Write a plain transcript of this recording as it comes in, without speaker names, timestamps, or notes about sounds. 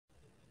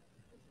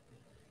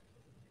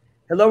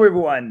Hello,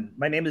 everyone.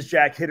 My name is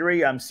Jack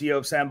Hidary. I'm CEO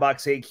of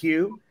Sandbox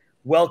AQ.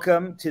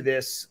 Welcome to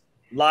this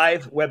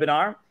live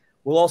webinar.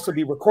 We'll also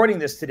be recording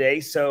this today,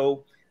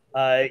 so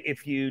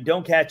if you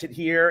don't catch it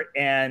here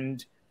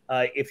and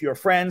if your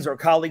friends or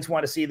colleagues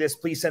want to see this,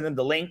 please send them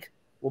the link.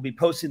 We'll be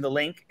posting the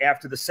link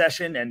after the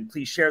session, and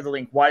please share the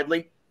link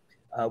widely.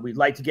 We'd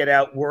like to get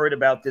out word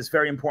about this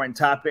very important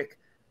topic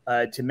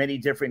to many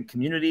different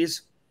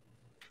communities.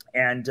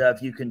 And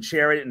if you can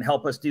share it and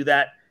help us do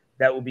that,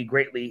 that will be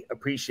greatly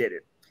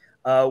appreciated.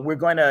 We're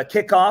going to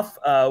kick off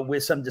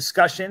with some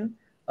discussion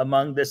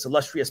among this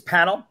illustrious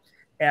panel.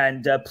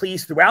 And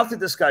please, throughout the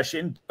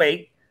discussion,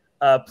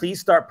 please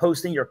start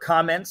posting your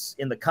comments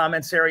in the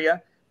comments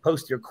area.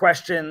 Post your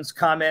questions,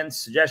 comments,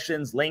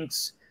 suggestions,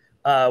 links.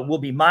 We'll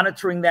be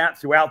monitoring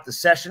that throughout the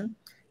session.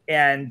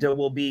 And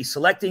we'll be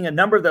selecting a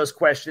number of those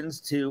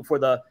questions for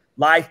the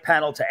live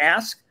panel to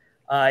ask.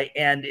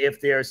 And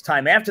if there's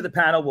time after the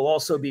panel, we'll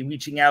also be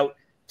reaching out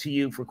to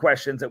you for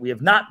questions that we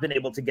have not been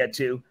able to get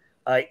to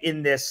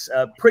in this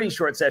pretty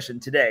short session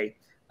today.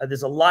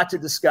 There's a lot to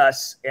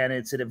discuss, and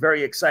it's at a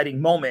very exciting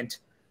moment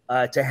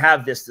to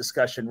have this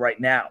discussion right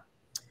now.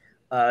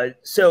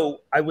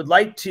 So I would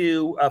like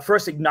to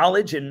first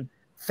acknowledge and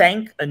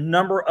thank a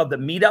number of the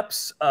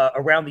meetups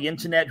around the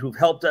internet who've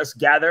helped us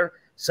gather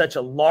such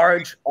a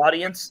large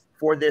audience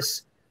for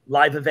this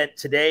live event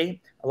today.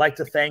 I'd like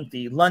to thank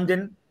the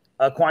London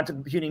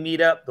Quantum Computing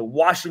Meetup, the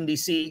Washington,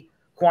 D.C.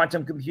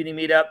 Quantum Computing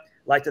Meetup.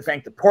 I'd like to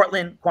thank the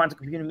Portland Quantum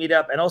Computing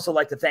Meetup, and also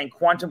like to thank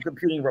Quantum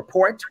Computing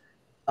Report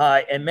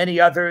and many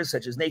others,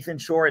 such as Nathan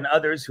Shor and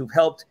others who've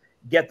helped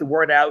get the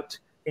word out,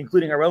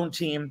 including our own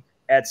team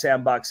at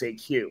Sandbox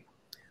AQ.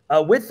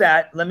 With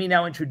that, let me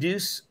now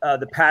introduce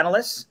the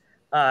panelists,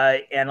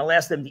 and I'll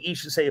ask them to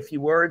each to say a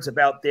few words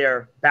about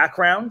their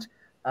background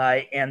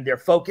and their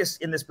focus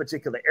in this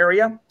particular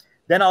area.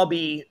 Then I'll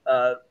be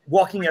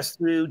walking us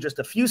through just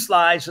a few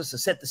slides just to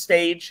set the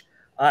stage,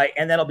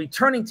 and then I'll be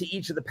turning to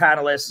each of the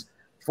panelists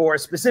for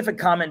specific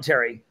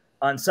commentary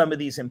on some of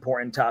these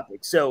important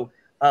topics. So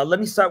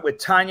let me start with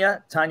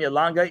Tanja. Tanja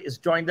Lange has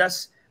joined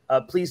us.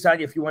 Please,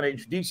 Tanja, if you want to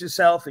introduce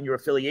yourself and your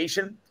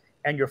affiliation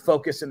and your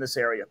focus in this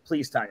area.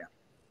 Please, Tanja.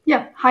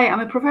 Yeah, hi, I'm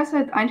a professor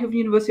at Eindhoven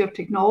University of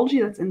Technology,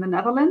 that's in the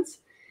Netherlands.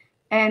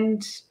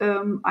 And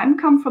I'm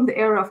come from the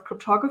area of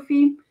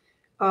cryptography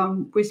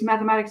with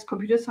mathematics,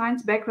 computer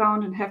science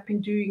background, and have been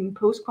doing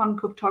post-quantum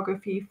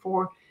cryptography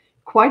for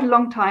quite a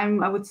long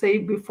time, I would say,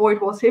 before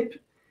it was hip.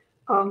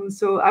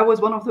 So I was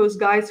one of those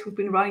guys who've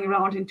been running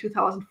around in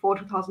 2004,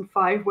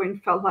 2005, when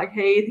it felt like,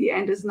 hey, the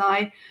end is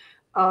nigh,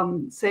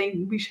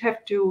 saying we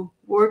have to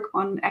work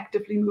on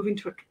actively moving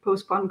to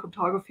post-quantum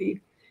cryptography,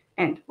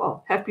 and,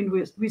 well, have been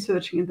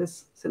researching in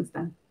this since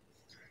then.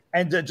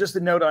 And just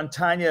a note on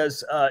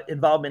Tanja's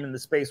involvement in the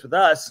space with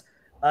us.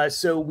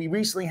 So we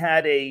recently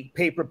had a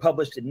paper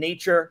published in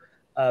Nature.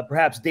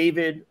 Perhaps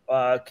David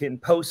can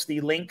post the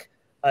link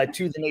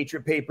to the Nature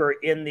paper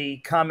in the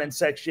comment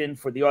section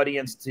for the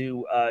audience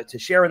to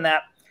share in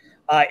that.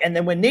 And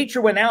then when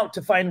Nature went out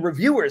to find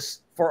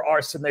reviewers for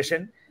our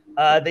submission,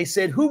 they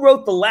said, who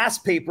wrote the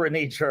last paper in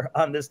Nature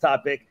on this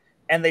topic?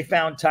 And they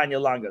found Tanja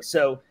Lange.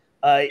 So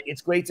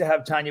it's great to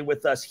have Tanja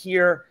with us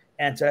here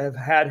and to have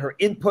had her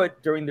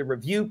input during the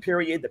review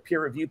period, the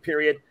peer review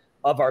period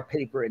of our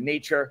paper in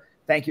Nature.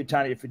 Thank you,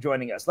 Tanja, for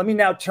joining us. Let me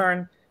now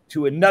turn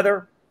to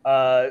another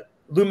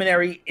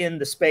luminary in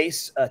the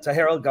space,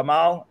 Taher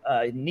Elgamal.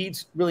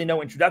 Needs really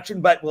no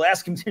introduction, but we'll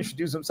ask him to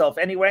introduce himself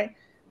anyway.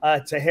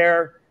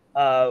 Taher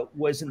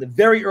was in the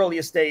very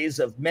earliest days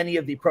of many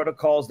of the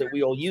protocols that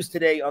we all use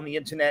today on the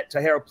internet.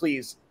 Taher,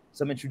 please,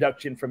 some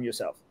introduction from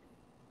yourself.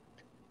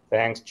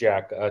 Thanks,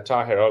 Jack.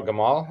 Taher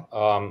Elgamal.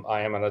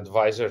 I am an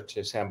advisor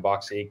to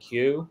Sandbox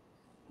AQ.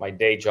 My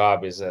day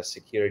job is a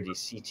security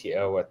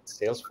CTO at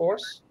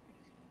Salesforce.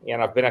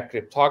 And I've been a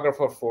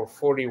cryptographer for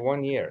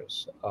 41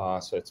 years.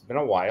 So it's been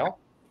a while.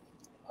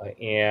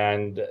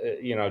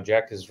 You know,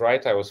 Jack is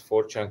right. I was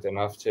fortunate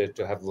enough to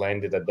have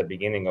landed at the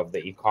beginning of the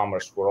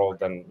e-commerce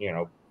world and, you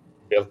know,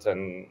 built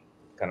and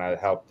kind of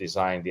helped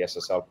design the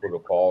SSL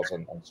protocols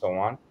and so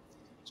on.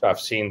 So I've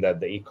seen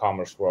that the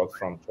e-commerce world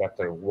from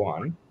chapter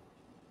 1.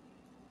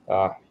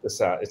 It's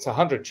a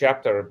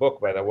 100-chapter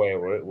book, by the way.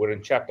 We're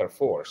in chapter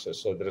 4,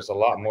 so there's a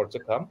lot more to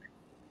come.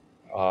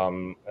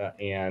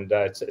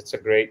 It's a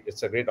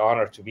great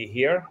honor to be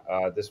here.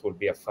 This will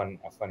be a fun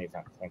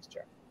event. Thanks,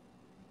 Jack.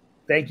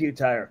 Thank you,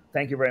 Taher.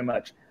 Thank you very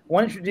much. I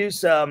want to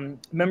introduce a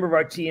member of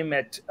our team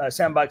at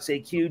Sandbox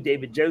AQ,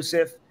 David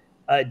Joseph.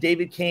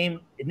 David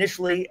came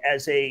initially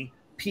as a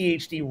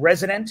PhD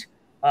resident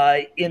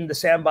in the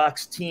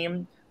Sandbox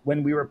team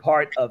when we were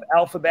part of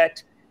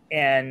Alphabet.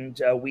 And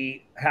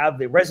we have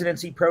the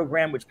residency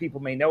program, which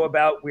people may know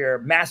about, where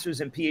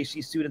master's and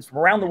PhD students from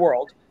around the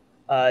world.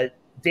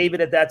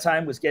 David at that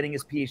time was getting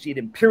his PhD at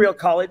Imperial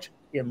College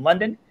in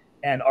London,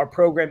 and our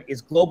program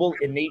is global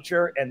in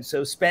nature, and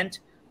so spent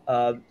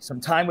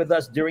some time with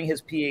us during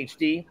his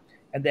PhD.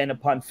 And then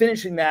upon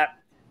finishing that,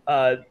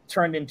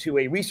 turned into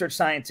a research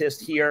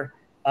scientist here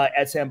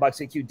at Sandbox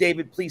AQ.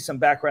 David, please, some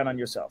background on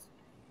yourself.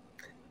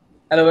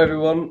 Hello,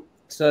 everyone.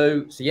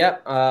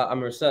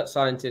 I'm a research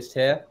scientist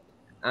here,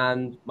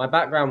 and my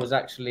background was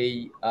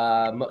actually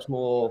much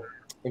more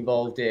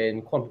involved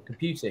in quantum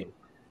computing,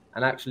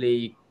 and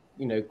actually,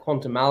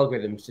 quantum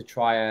algorithms to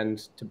try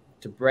and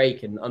to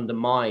break and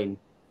undermine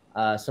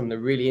some of the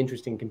really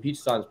interesting computer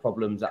science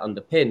problems that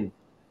underpin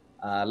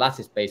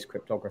lattice-based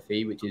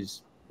cryptography, which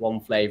is one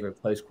flavor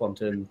of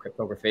post-quantum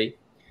cryptography.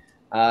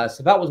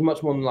 So that was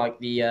much more like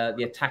the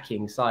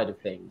attacking side of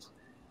things.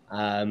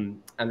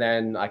 And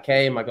then I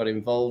got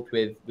involved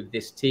with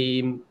this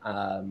team,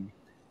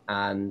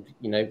 and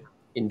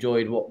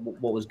enjoyed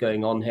what was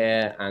going on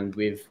here, and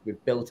we've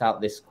built out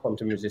this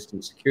quantum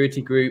resistant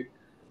security group.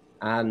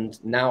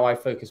 And now I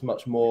focus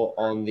much more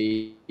on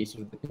the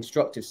sort of the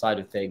constructive side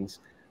of things,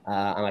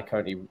 and I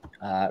currently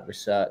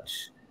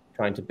research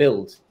trying to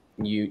build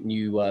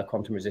new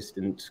quantum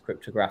resistant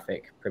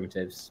cryptographic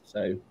primitives.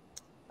 So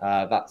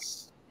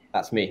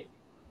that's me.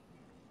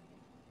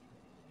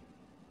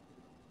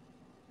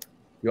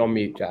 You're on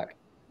mute, Jack.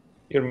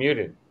 You're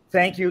muted.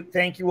 Thank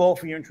you all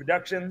for your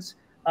introductions.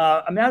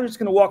 I'm now just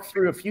going to walk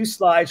through a few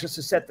slides just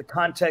to set the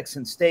context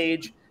and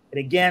stage. And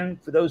again,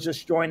 for those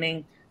just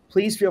joining,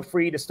 please feel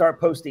free to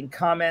start posting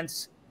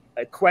comments,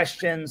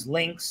 questions,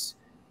 links,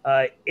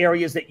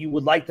 areas that you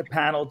would like the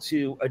panel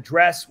to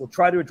address. We'll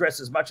try to address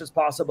as much as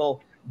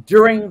possible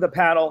during the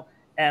panel,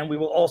 and we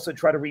will also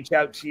try to reach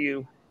out to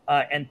you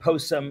and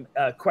post some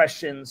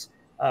questions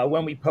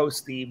when we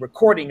post the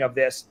recording of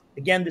this.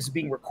 Again, this is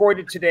being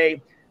recorded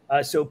today,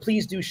 so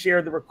please do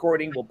share the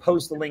recording. We'll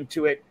post the link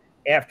to it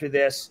after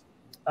this.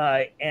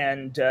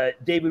 And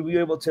David, were you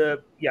able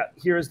to,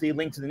 here's the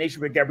link to the Nature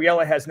paper.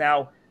 Gabriella has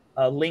now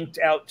linked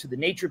out to the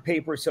Nature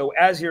paper. So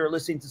as you're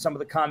listening to some of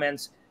the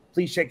comments,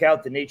 please check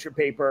out the Nature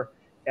paper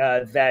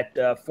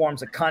that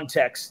forms a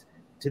context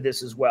to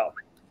this as well.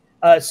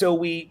 So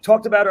we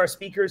talked about our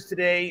speakers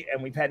today,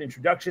 and we've had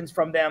introductions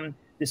from them.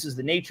 This is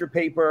the Nature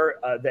paper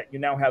that you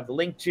now have the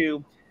link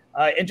to.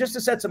 And just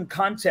to set some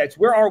context,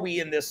 where are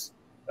we in this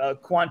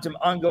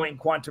ongoing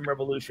quantum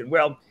revolution?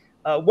 Well,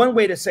 one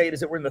way to say it is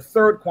that we're in the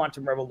third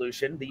quantum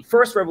revolution. The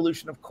first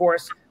revolution, of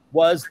course,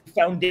 was the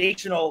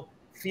foundational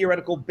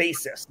theoretical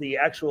basis, the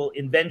actual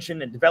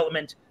invention and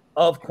development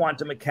of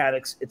quantum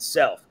mechanics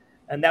itself.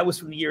 And that was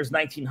from the years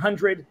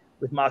 1900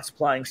 with Max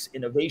Planck's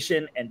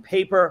innovation and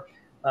paper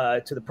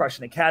to the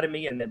Prussian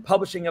Academy, and then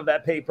publishing of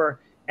that paper.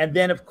 And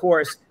then, of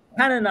course,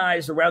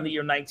 canonized around the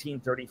year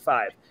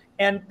 1935.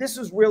 And this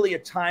is really a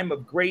time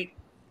of great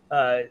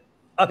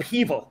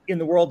upheaval in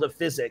the world of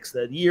physics.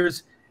 The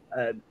years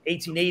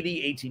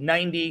 1880,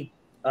 1890,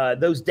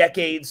 those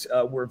decades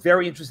were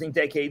very interesting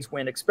decades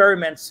when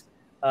experiments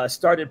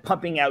started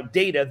pumping out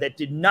data that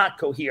did not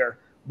cohere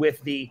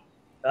with the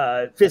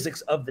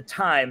physics of the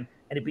time.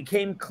 And it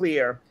became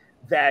clear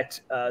that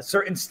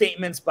certain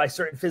statements by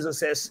certain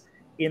physicists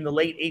in the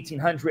late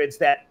 1800s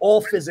that all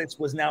physics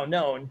was now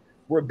known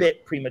were a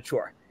bit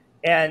premature.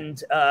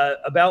 And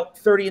about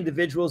 30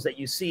 individuals that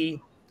you see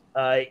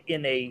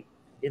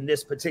in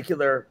this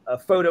particular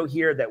photo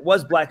here that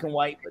was black and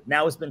white, but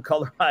now has been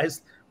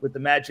colorized with the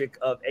magic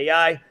of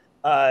AI,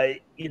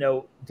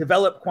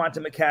 developed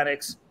quantum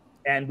mechanics,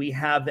 and we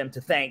have them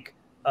to thank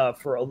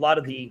for a lot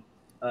of the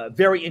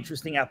very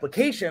interesting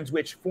applications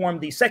which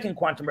formed the second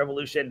quantum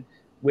revolution,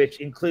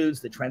 which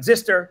includes the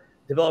transistor,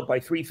 developed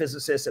by 3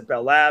 physicists at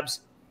Bell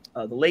Labs,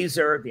 the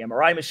laser, the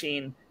MRI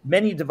machine,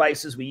 many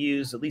devices we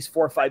use, at least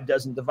 4 or 5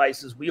 dozen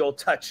devices we all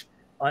touch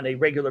on a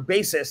regular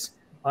basis,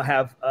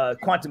 have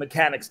quantum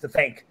mechanics to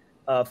thank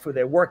for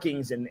their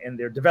workings and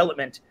their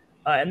development.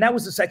 And that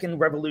was the second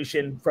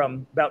revolution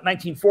from about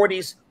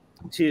 1940s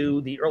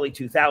to the early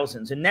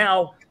 2000s. And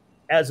now,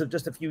 as of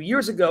just a few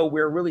years ago,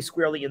 we're really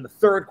squarely in the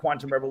third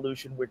quantum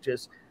revolution, which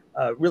is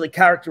really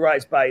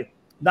characterized by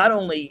not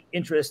only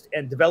interest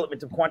and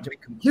development of quantum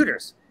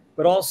computers,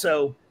 but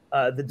also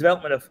the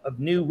development of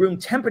new room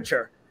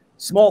temperature,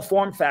 small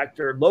form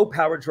factor, low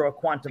power draw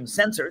quantum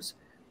sensors,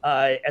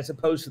 as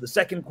opposed to the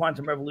second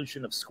quantum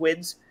revolution of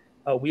squids.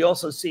 We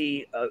also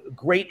see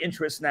great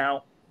interest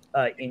now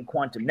in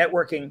quantum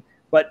networking.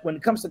 But when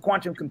it comes to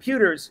quantum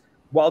computers,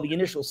 while the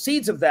initial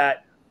seeds of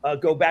that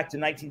go back to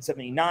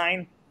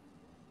 1979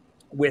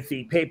 with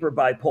the paper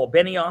by Paul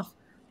Benioff,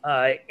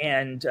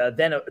 and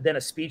then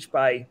a speech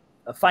by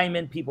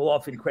Feynman. People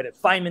often credit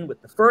Feynman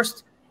with the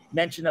first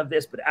mention of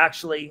this, but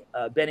actually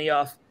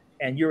Benioff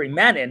and Yuri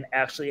Manin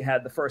actually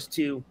had the first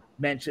 2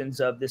 mentions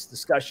of this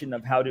discussion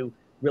of how to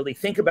really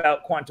think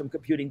about quantum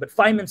computing. But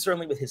Feynman,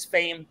 certainly with his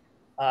fame,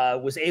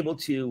 was able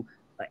to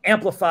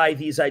amplify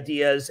these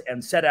ideas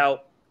and set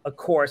out a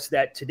course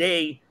that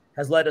today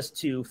has led us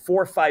to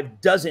 4 or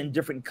 5 dozen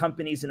different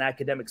companies and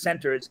academic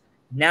centers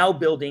now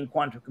building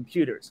quantum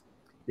computers.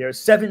 There are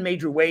 7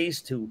 major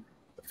ways to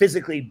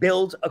physically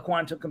build a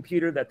quantum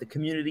computer that the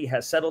community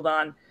has settled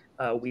on.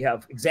 We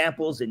have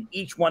examples in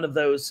each one of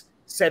those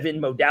 7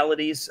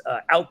 modalities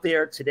out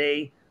there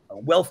today,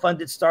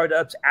 well-funded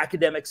startups,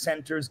 academic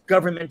centers,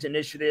 government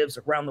initiatives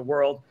around the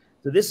world.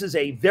 So this is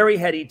a very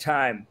heady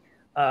time.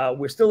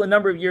 We're still a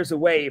number of years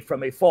away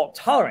from a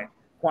fault-tolerant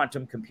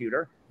quantum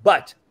computer,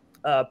 but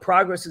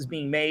progress is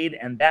being made,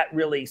 and that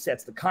really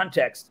sets the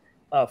context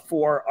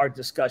for our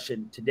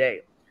discussion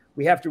today.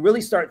 We have to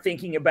really start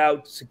thinking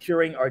about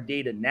securing our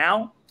data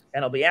now,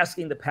 and I'll be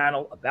asking the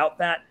panel about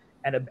that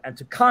and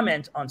to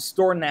comment on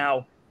Store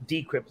Now,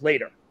 Decrypt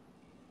Later,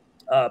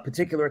 a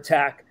particular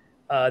attack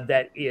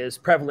that is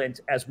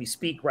prevalent as we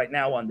speak right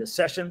now on this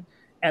session.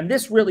 And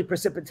this really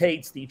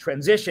precipitates the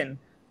transition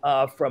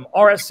from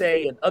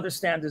RSA and other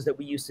standards that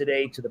we use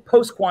today to the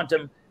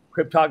post-quantum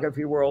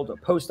cryptography world or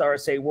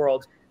post-RSA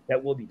world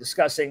that we'll be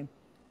discussing.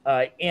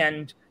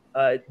 And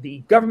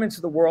the governments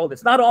of the world,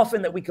 it's not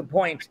often that we can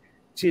point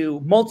to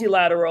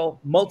multilateral,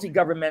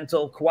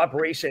 multi-governmental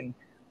cooperation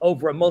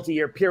over a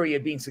multi-year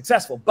period being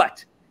successful.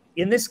 But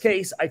in this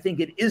case, I think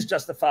it is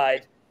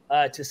justified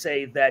to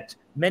say that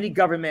many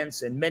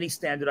governments and many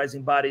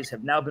standardizing bodies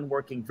have now been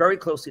working very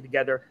closely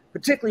together,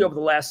 particularly over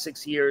the last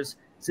 6 years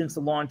since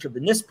the launch of the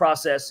NIST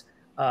process,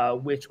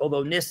 which,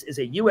 although NIST is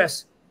a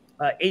US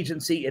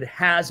agency, it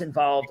has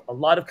involved a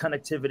lot of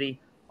connectivity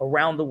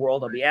around the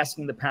world. I'll be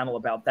asking the panel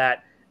about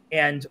that.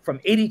 And from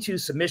 82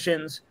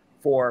 submissions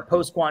for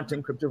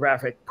post-quantum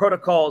cryptographic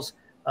protocols,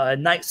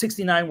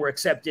 69 were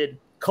accepted,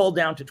 culled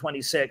down to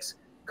 26,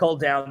 culled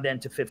down then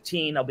to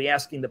 15. I'll be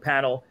asking the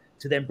panel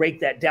to then break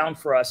that down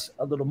for us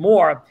a little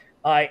more.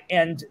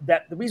 And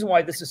that the reason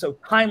why this is so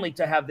timely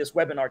to have this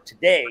webinar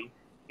today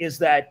is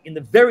that in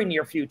the very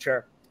near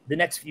future, the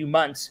next few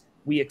months,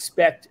 we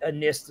expect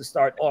NIST to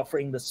start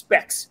offering the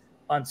specs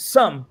on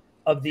some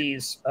of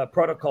these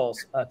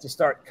protocols to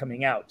start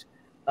coming out.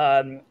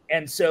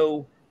 And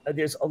so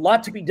there's a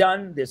lot to be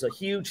done. There's a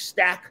huge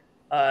stack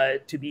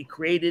to be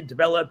created,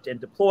 developed,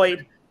 and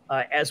deployed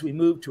as we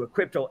move to a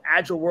crypto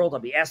agile world. I'll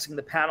be asking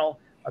the panel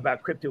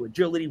about crypto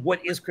agility.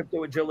 What is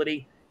crypto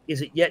agility?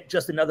 Is it yet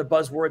just another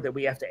buzzword that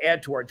we have to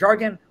add to our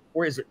jargon,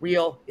 or is it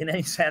real in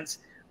any sense?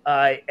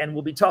 And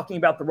we'll be talking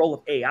about the role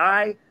of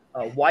AI.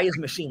 Why is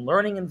machine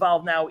learning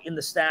involved now in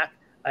the stack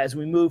as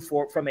we move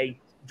from a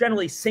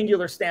generally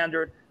singular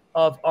standard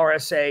of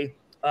RSA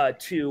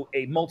to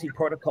a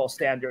multi-protocol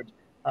standard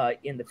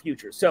in the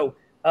future? So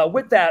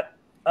with that,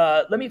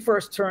 let me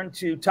first turn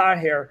to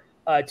Taher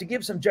to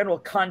give some general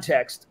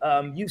context.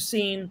 You've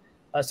seen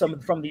some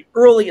from the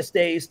earliest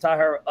days,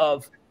 Taher,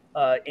 of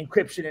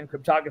encryption and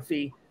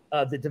cryptography,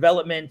 the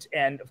development,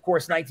 and of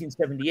course,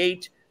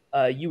 1978,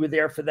 you were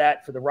there for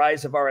that, for the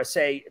rise of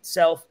RSA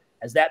itself,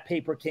 as that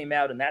paper came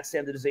out and that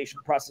standardization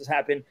process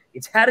happened.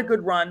 It's had a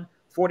good run,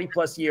 40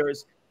 plus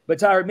years. But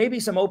Taher, maybe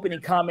some opening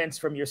comments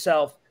from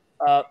yourself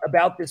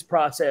about this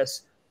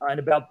process and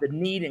about the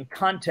need and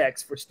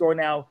context for Store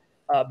Now,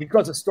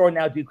 because of Store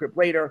Now, Decrypt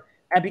Later,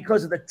 and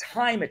because of the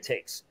time it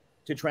takes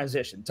to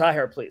transition.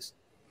 Taher, please.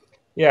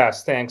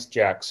 Yes, thanks,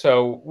 Jack.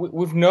 So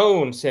we've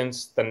known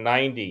since the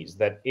 90s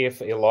that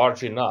if a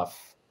large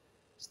enough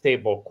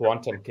stable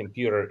quantum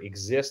computer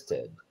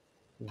existed,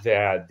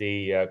 that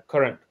the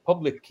current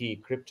public key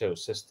crypto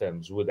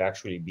systems would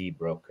actually be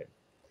broken.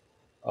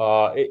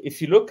 If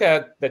you look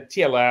at the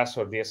TLS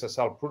or the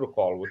SSL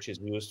protocol, which is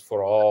used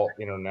for all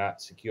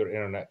secure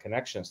internet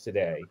connections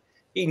today,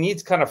 it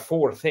needs kind of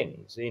four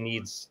things. It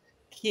needs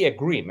key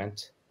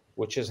agreement,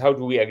 which is how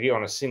do we agree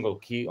on a single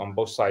key on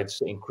both sides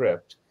to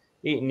encrypt.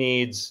 It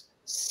needs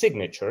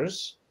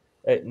signatures.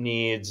 It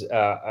needs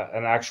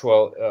an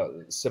actual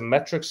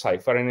symmetric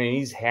cipher, and it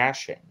needs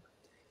hashing.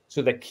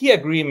 So the key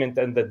agreement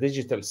and the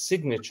digital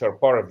signature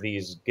part of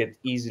these get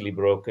easily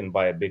broken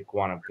by a big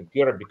quantum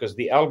computer because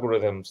the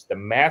algorithms, the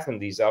math in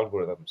these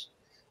algorithms,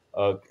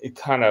 it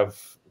kind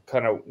of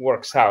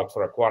works out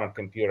for a quantum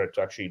computer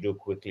to actually do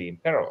quickly in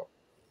parallel.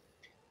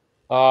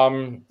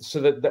 So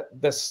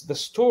the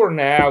Store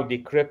Now,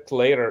 Decrypt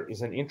Later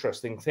is an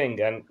interesting thing.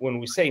 And when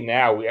we say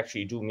now, we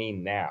actually do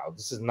mean now.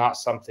 This is not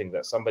something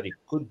that somebody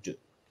could do.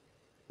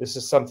 This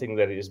is something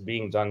that is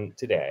being done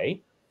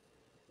today.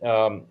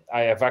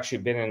 I have actually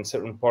been in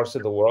certain parts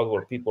of the world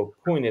where people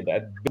pointed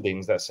at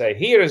buildings that say,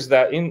 here is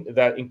that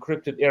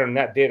encrypted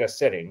internet data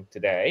sitting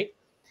today.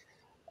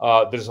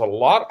 There's a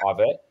lot of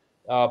it.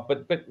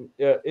 But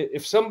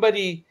if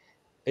somebody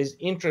is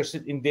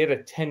interested in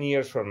data 10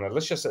 years from now,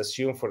 let's just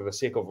assume for the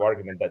sake of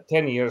argument that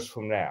 10 years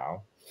from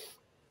now,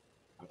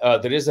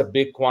 there is a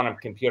big quantum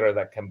computer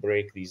that can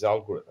break these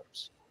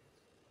algorithms.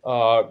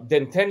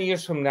 Then 10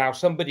 years from now,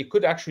 somebody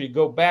could actually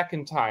go back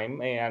in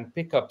time and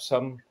pick up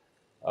some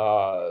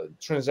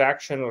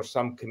transaction or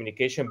some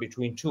communication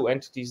between two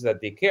entities that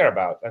they care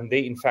about, and they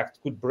in fact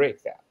could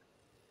break that.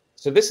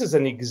 So this is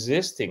an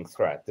existing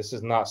threat. This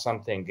is not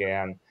something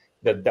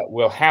that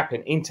will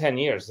happen in 10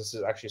 years. This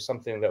is actually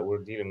something that we're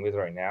dealing with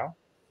right now.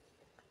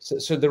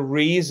 So the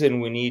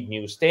reason we need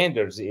new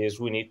standards is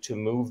we need to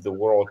move the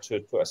world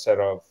to a set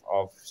of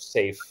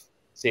safer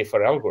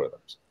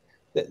algorithms.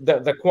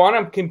 The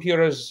quantum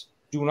computers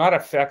do not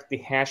affect the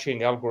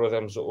hashing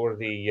algorithms or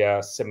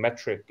the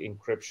symmetric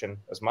encryption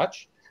as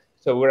much.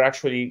 So we're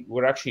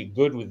actually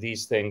good with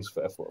these things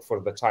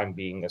for the time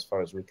being, as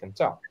far as we can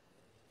tell.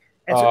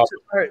 And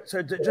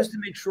so just to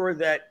make sure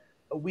that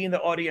we in the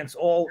audience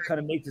all kind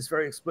of make this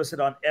very explicit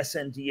on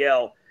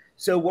SNDL.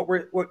 So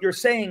what you're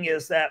saying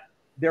is that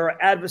there are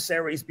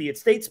adversaries, be it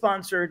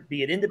state-sponsored,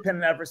 be it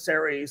independent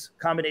adversaries,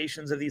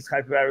 combinations of these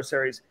type of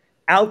adversaries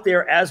out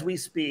there as we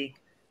speak.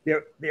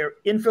 They're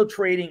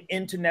infiltrating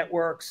into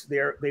networks.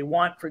 They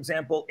want, for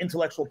example,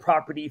 intellectual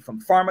property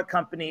from pharma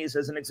companies,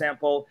 as an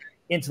example,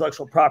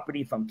 intellectual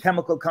property from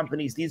chemical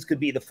companies. These could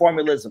be the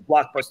formulas of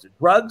blockbuster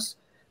drugs.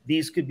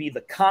 These could be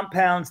the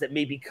compounds that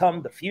may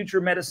become the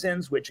future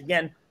medicines, which,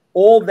 again,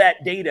 all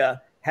that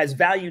data has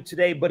value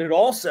today, but it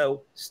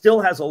also still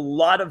has a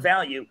lot of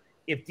value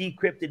if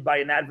decrypted by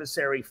an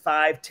adversary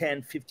 5,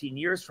 10, 15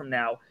 years from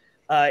now.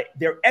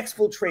 They're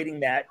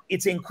exfiltrating that.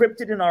 It's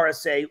encrypted in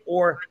RSA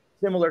or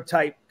similar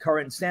type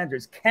current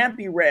standards, can't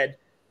be read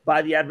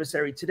by the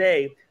adversary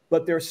today,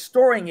 but they're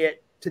storing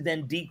it to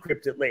then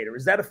decrypt it later.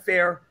 Is that a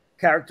fair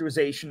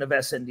characterization of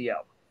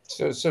SNDL?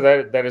 So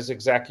that is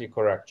exactly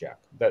correct, Jack.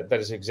 That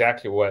is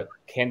exactly what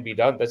can be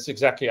done. That's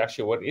exactly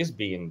actually what is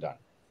being done.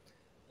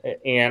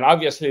 And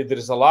obviously there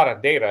is a lot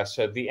of data,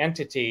 so the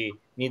entity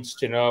needs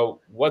to know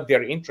what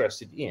they're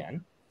interested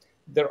in.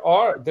 There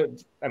are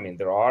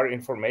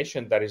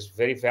information that is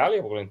very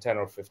valuable in 10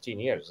 or 15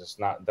 years. It's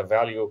not, the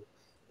value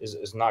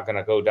is not going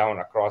to go down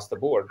across the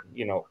board.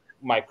 You know,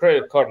 my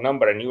credit card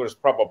number and yours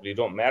probably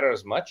don't matter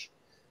as much.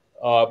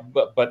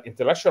 But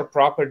intellectual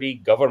property,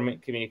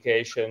 government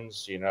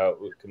communications, you know,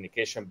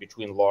 communication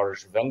between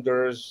large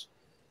vendors,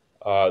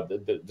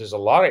 there's a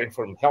lot of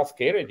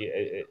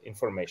healthcare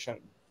information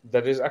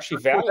that is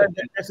actually valuable.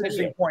 That's an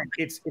interesting point.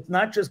 It's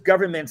not just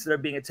governments that are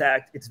being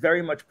attacked. It's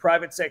very much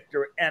private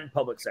sector and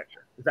public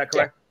sector. Is that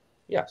correct?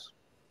 Yeah. Yes.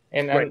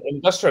 And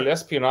industrial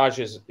espionage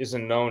is a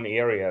known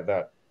area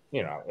that,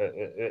 you know,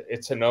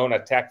 it's a known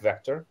attack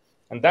vector.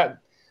 And that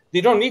they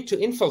don't need to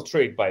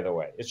infiltrate, by the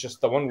way. It's just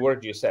the one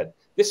word you said.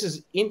 This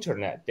is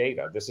internet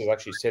data. This is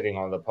actually sitting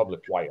on the public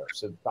wire.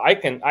 So I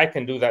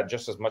can do that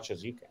just as much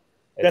as you can.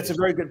 That's a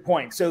very good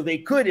point. So they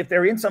could, if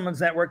they're in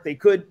someone's network, they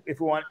could, if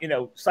we want, you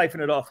know,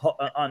 siphon it off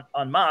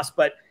en masse.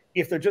 But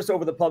if they're just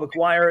over the public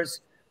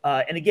wires,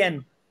 and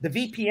again, the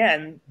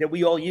VPN that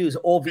we all use,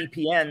 all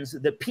VPNs,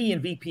 the P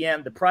in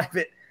VPN, the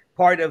private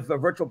part of a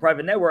virtual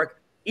private network,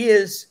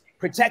 is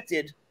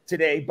protected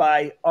today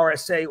by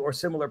RSA or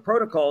similar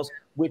protocols,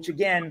 which,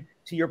 again,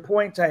 to your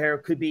point,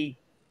 Taher, could be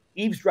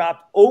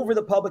eavesdropped over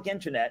the public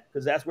internet,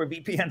 because that's where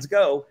VPNs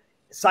go,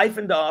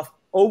 siphoned off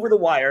over the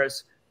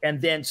wires, and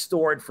then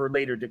stored for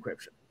later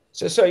decryption.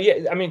 So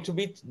yeah, I mean, to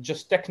be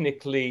just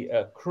technically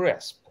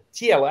crisp,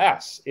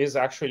 TLS is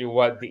actually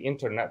what the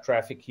internet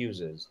traffic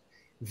uses.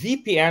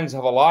 VPNs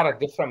have a lot of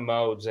different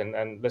modes,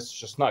 and let's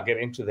just not get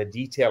into the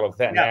detail of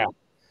that now.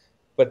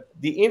 But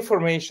the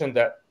information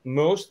that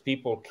most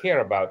people care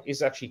about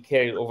is actually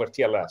carried over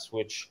TLS,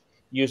 which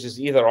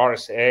uses either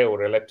RSA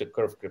or elliptic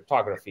curve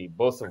cryptography,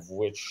 both of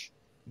which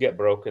get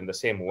broken the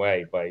same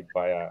way by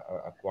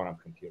a quantum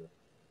computer.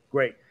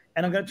 Great.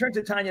 And I'm going to turn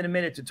to Tanja in a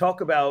minute to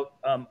talk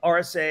about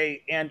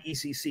RSA and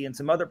ECC and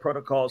some other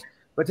protocols.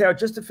 But Taher,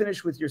 just to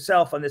finish with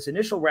yourself on this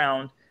initial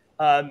round,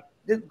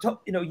 you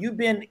know, you've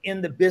been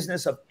in the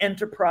business of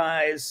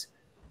enterprise,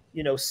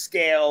 you know,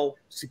 scale,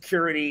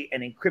 security,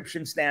 and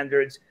encryption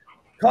standards.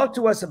 Talk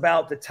to us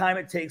about the time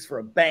it takes for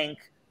a bank,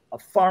 a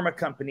pharma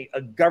company,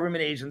 a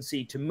government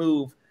agency to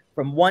move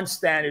from one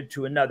standard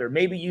to another,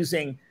 maybe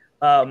using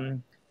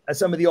some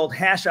of the old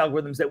hash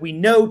algorithms that we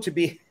know to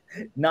be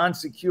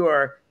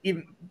non-secure,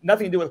 even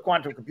nothing to do with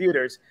quantum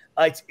computers.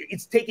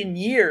 It's taken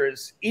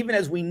years, even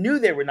as we knew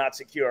they were not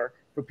secure,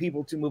 for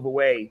people to move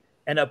away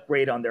and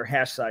upgrade on their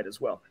hash side as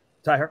well.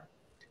 Taher?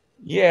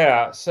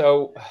 Yeah,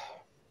 so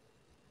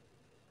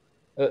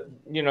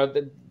you know,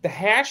 the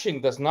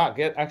hashing does not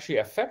get actually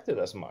affected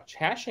as much.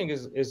 Hashing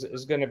is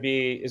going to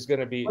be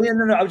Oh, yeah,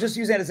 no. I was just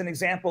using that as an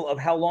example of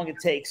how long it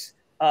takes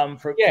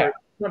for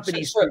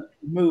companies to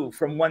move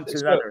from one to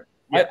another.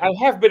 Yeah. I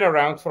have been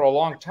around for a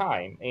long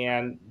time,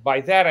 and by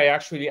that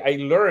I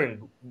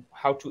learned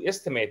how to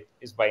estimate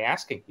is by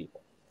asking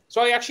people.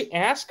 So I actually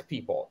ask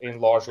people in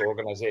large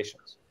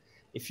organizations,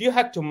 if you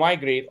had to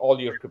migrate all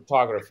your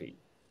cryptography,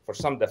 for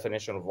some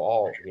definition of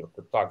all your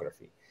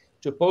cryptography,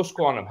 to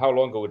post-quantum, how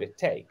long would it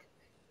take?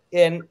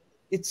 And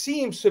it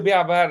seems to be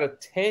about a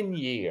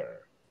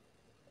 10-year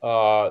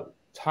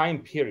time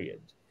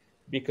period,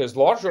 because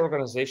large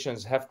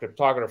organizations have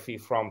cryptography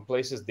from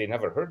places they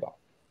never heard of.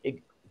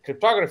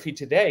 Cryptography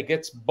today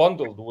gets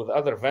bundled with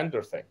other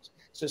vendor things.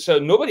 So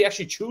nobody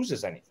actually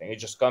chooses anything. It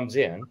just comes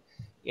in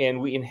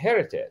and we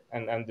inherit it,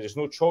 and there's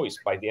no choice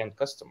by the end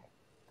customer.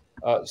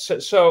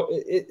 So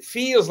it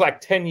feels like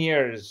 10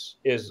 years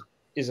is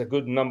a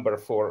good number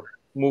for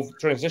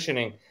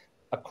transitioning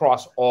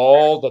across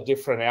all the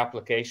different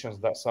applications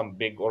that some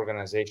big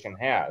organization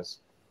has.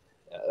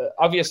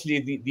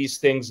 Obviously, these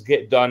things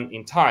get done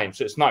in time,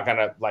 so it's not going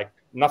to like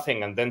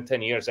nothing and then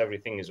 10 years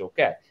everything is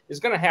okay. It's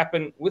going to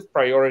happen with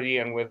priority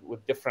and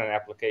with different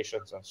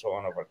applications and so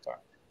on over time.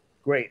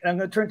 Great. And I'm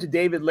going to turn to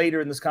David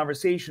later in this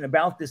conversation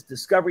about this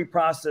discovery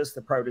process,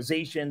 the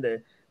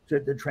prioritization,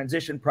 the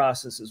transition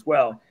process as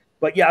well.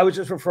 But yeah, I was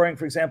just referring,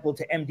 for example,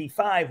 to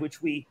MD5,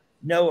 which we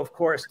know, of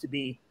course, to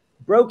be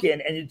broken,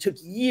 and it took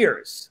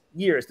years.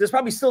 There's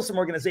probably still some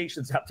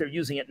organizations out there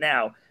using it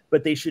now,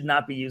 but they should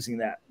not be using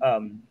that.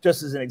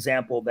 Just as an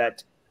example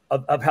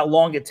of how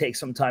long it takes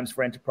sometimes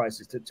for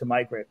enterprises to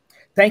migrate.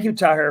 Thank you,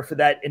 Taher, for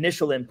that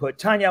initial input.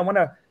 Tanja, I want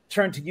to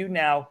turn to you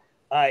now.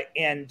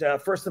 And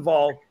first of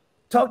all,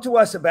 talk to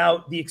us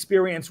about the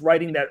experience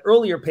writing that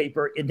earlier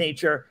paper in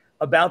Nature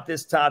about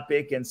this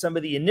topic and some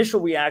of the initial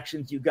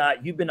reactions you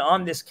got. You've been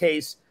on this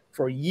case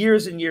for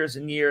years and years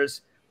and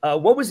years.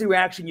 What was the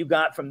reaction you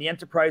got from the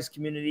enterprise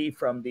community,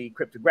 from the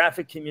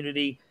cryptographic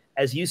community,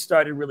 as you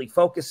started really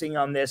focusing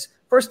on this?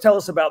 First, tell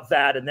us about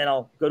that, and then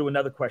I'll go to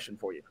another question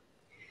for you.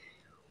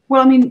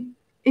 Well, I mean,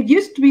 it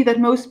used to be that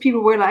most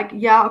people were like,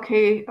 yeah,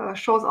 okay,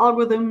 Shor's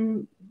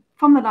algorithm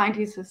from the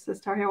 90s, as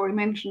Taher already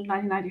mentioned,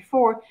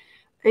 1994,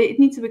 it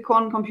needs to be a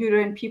quantum computer,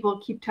 and people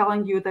keep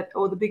telling you that,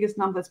 oh, the biggest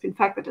number that's been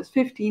factored is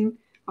 15.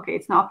 Okay,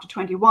 it's now up to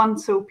 21.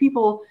 So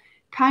people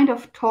kind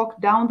of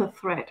talk down the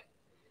threat.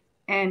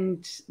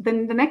 And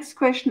then the next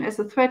question, as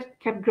the threat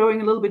kept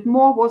growing a little bit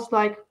more, was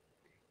like,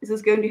 is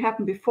this going to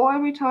happen before I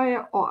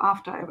retire or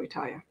after I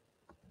retire?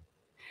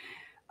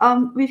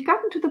 We've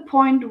gotten to the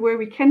point where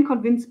we can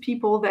convince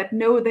people that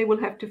no, they will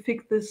have to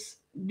fix this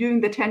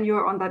during the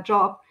tenure on that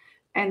job.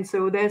 And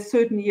so there's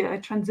certainly a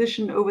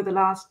transition over the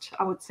last,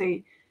 I would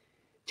say,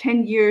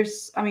 10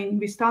 years. I mean,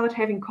 we started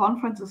having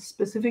conferences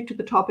specific to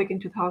the topic in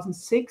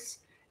 2006,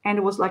 and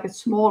it was like a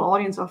small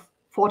audience of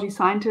 40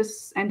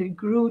 scientists, and it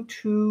grew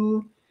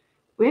to,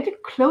 we had to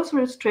close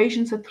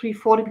registrations at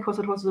 340 because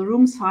it was the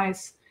room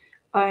size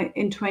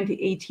in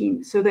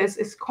 2018. So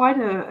there's quite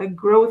a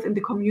growth in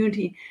the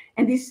community.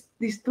 And these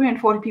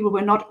 340 people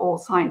were not all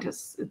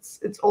scientists.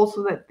 It's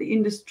also that the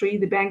industry,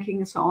 the banking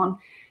and so on,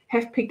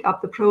 have picked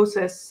up the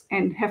process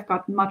and have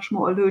gotten much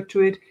more alert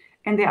to it.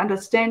 And they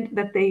understand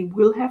that they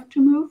will have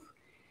to move.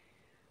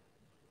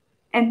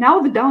 And now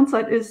the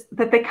downside is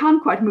that they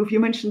can't quite move. You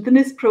mentioned the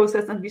NIST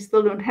process, and we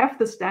still don't have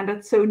the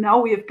standard. So now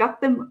we have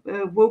got them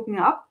woken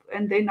up,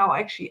 and they're now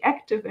actually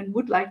active and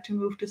would like to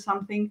move to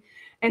something.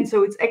 And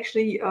so it's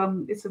actually,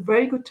 it's a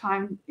very good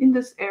time in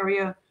this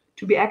area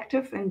to be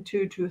active and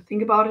to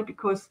think about it,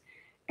 because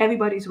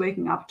everybody's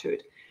waking up to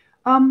it.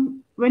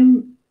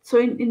 So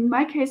in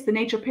my case, the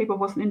Nature paper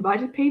was an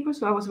invited paper.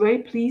 So I was very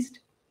pleased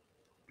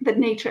that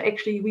Nature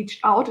actually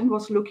reached out and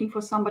was looking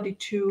for somebody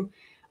to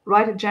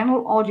write a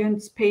general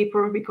audience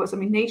paper, because I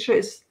mean, Nature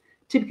is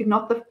typically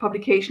not the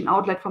publication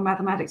outlet for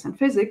mathematics and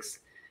physics.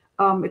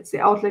 It's the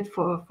outlet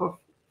for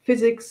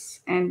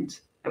physics and,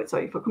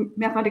 for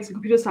mathematics and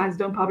computer science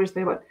don't publish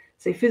there, but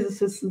say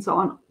physicists and so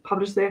on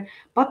publish there.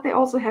 But they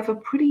also have a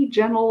pretty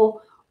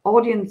general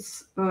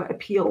audience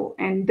appeal,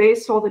 and they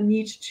saw the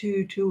need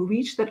to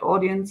reach that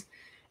audience.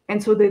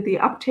 And so the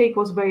uptake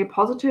was very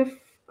positive.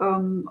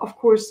 Of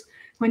course,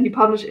 when you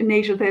publish in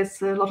Nature,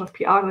 there's a lot of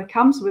PR that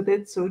comes with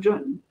it, so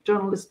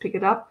journalists pick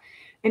it up.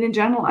 And in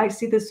general, I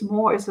see this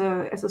more as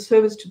a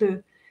service to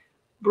the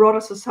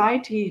broader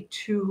society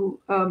to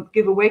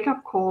give a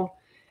wake-up call.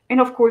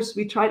 And of course,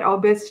 we tried our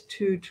best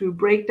to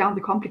break down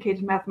the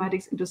complicated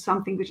mathematics into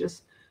something which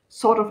is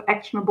sort of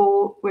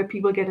actionable, where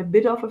people get a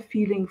bit of a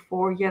feeling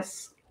for,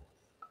 yes,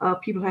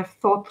 people have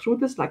thought through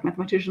this, like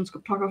mathematicians,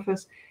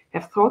 cryptographers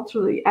have thought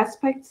through the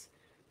aspects.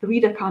 The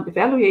reader can't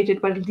evaluate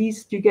it, but at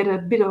least you get a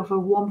bit of a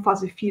warm,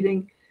 fuzzy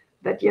feeling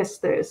that, yes,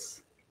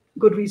 there's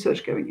good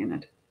research going in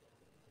it.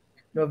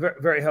 No, very,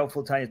 very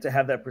helpful, Tanja, to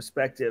have that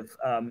perspective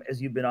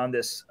as you've been on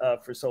this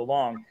for so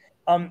long.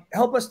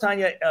 Help us,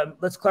 Tanja.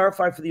 Let's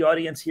clarify for the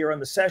audience here on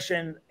the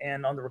session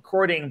and on the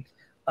recording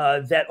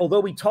that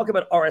although we talk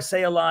about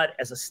RSA a lot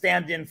as a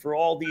stand-in for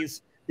all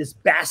this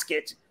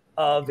basket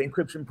of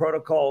encryption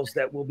protocols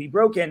that will be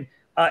broken,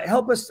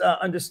 help us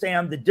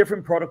understand the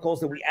different protocols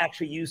that we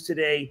actually use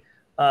today,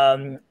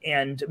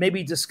 and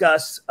maybe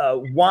discuss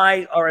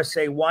why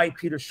RSA, why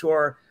Peter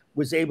Shor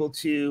was able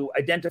to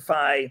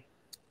identify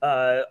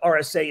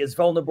RSA as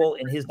vulnerable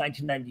in his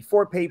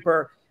 1994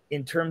 paper,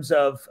 in terms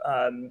of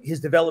his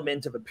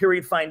development of a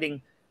period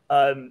finding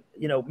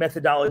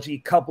methodology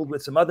coupled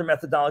with some other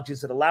methodologies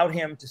that allowed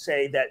him to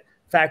say that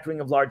factoring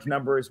of large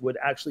numbers would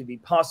actually be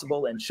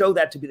possible, and show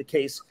that to be the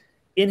case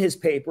in his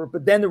paper.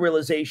 But then the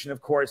realization,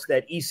 of course,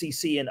 that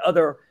ECC and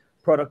other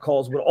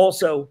protocols would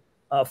also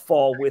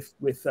fall with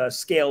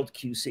scaled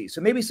QC. So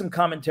maybe some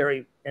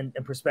commentary and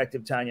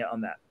perspective, Tanja,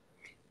 on that.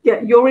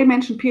 Yeah, you already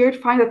mentioned period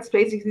find. That's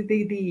basically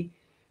the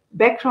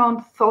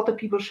background thought that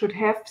people should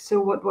have. So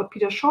what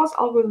Peter Shor's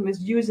algorithm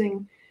is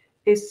using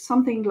is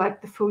something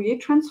like the Fourier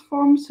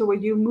transform. So where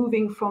you're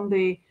moving from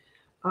the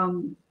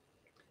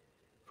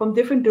from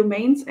different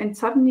domains, and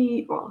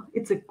suddenly, well,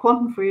 it's a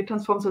quantum Fourier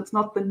transform, so it's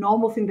not the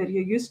normal thing that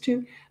you're used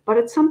to, but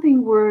it's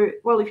something where,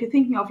 well, if you're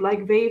thinking of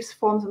like waves,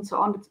 forms, and so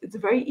on, it's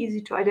very easy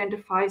to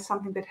identify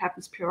something that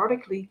happens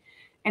periodically.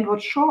 And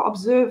what Shor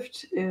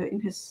observed in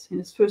his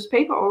first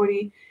paper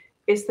already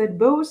is that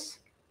both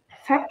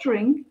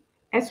factoring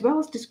as well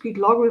as discrete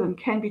logarithm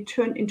can be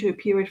turned into a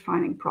period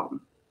finding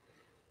problem.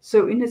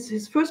 So in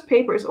his first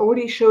paper is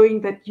already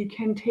showing that you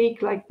can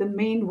take like the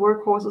main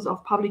workhorses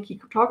of public key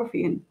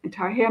cryptography, and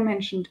Taher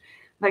mentioned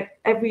like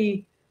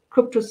every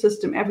crypto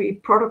system, every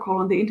protocol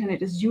on the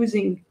internet is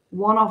using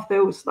one of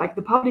those, like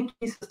the public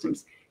key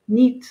systems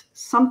need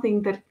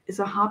something that is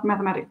a hard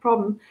mathematic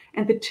problem.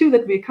 And the two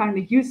that we're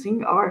currently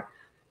using are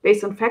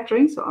based on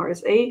factoring, so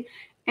RSA,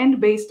 and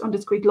based on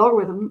discrete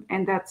logarithm.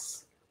 And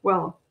that's,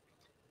 well,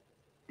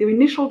 the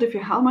initial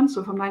Diffie-Hellman,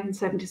 so from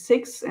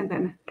 1976, and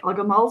then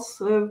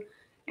Elgamal's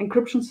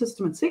encryption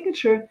system and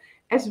signature,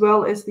 as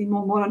well as the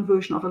more modern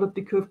version of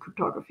elliptic curve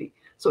cryptography.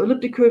 So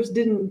elliptic curves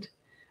didn't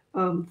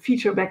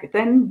feature back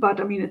then,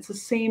 but I mean, it's the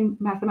same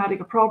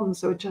mathematical problem,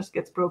 so it just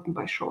gets broken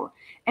by Shor.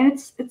 And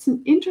it's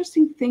an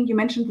interesting thing. You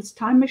mentioned this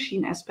time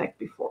machine aspect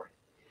before.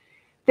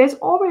 There's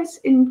always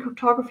in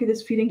cryptography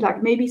this feeling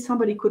like maybe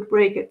somebody could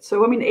break it.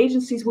 So I mean,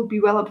 agencies would be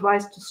well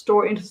advised to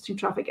store interesting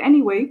traffic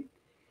anyway,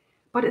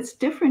 but it's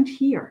different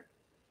here.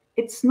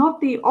 It's not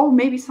the, oh,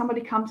 maybe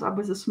somebody comes up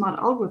with a smart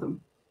algorithm.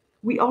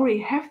 We already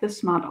have the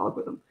smart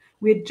algorithm.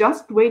 We're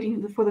just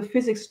waiting for the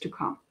physics to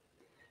come.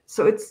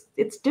 So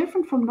it's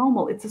different from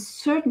normal. It's a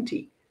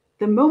certainty.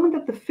 The moment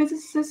that the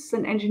physicists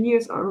and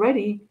engineers are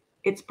ready,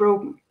 it's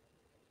broken.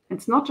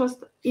 It's not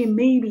just it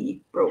may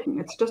be broken.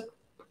 It's just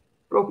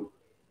broken.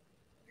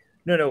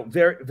 No,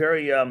 very,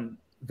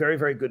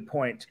 very good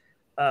point.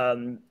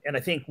 And I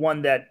think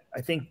one that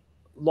I think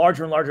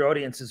larger and larger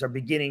audiences are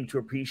beginning to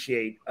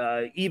appreciate.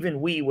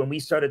 Even when we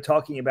started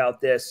talking about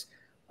this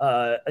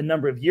a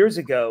number of years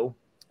ago,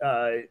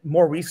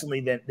 more recently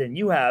than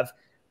you have,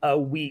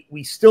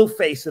 we still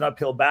face an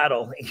uphill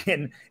battle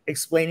in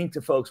explaining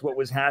to folks what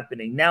was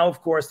happening. Now,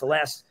 of course, the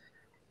last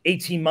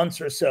 18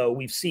 months or so,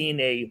 we've seen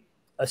a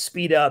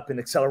speed up and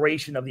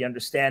acceleration of the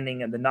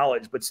understanding and the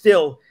knowledge, but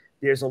still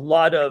there's a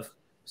lot of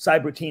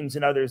cyber teams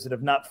and others that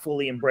have not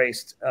fully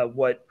embraced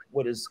what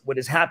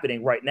is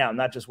happening right now,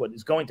 not just what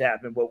is going to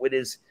happen, but what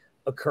is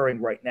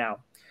occurring right now.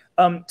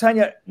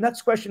 Tanja,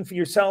 next question for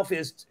yourself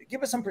is,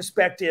 give us some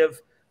perspective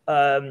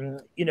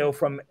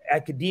from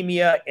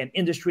academia and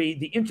industry,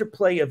 the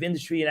interplay of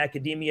industry and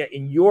academia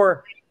in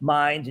your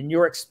mind and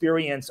your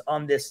experience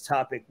on this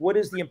topic. What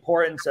is the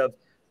importance of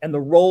and the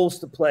roles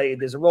to play?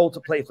 There's a role to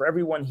play for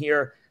everyone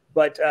here,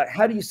 but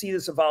how do you see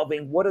this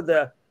evolving?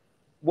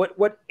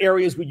 What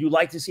areas would you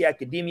like to see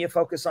academia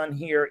focus on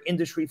here,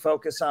 industry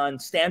focus on,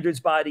 standards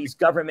bodies,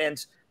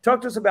 governments?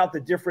 Talk to us about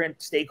the different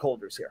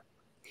stakeholders here.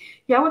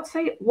 Yeah, I would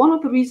say one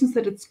of the reasons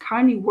that it's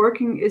currently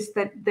working is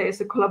that there's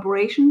a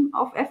collaboration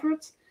of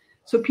efforts.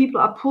 So people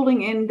are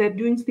pulling in, they're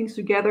doing things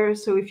together.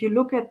 So if you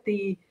look at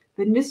the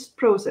NIST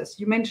process,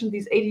 you mentioned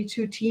these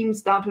 82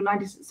 teams down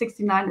to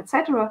 69,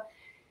 etc.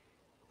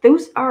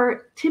 Those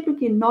are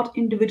typically not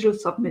individual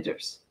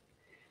submitters.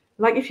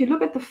 Like if you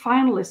look at the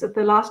finalists, at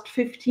the last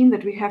 15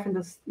 that we have in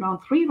this round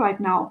 3 right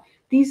now,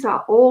 these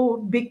are all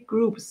big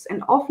groups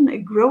and often a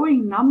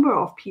growing number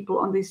of people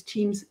on these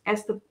teams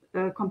as the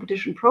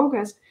competition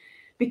progressed,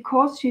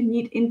 because you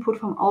need input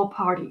from all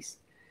parties.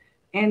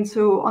 And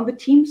so on the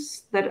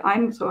teams that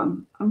I'm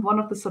one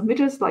of the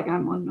submitters, like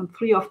I'm on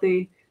 3 of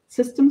the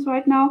systems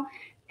right now.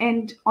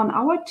 And on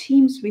our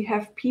teams, we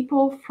have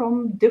people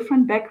from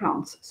different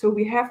backgrounds. So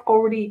we have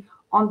already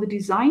on the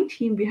design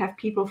team, we have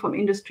people from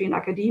industry and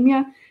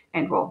academia,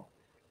 and well,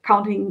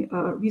 counting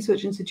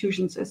research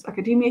institutions as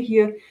academia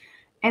here.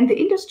 And the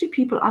industry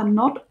people are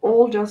not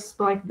all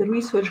just like the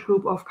research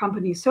group of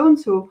company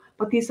so-and-so,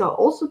 but these are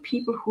also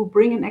people who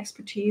bring an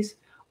expertise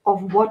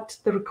of what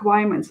the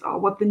requirements are,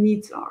 what the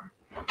needs are.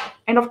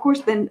 And of course,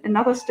 then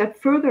another step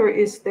further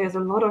is there's a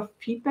lot of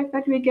feedback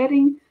that we're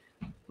getting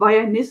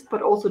via NIST,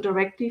 but also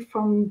directly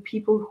from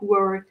people who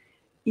are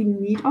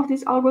in need of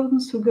these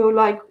algorithms, who go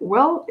like,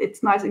 well,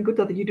 it's nice and good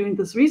that you're doing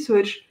this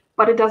research,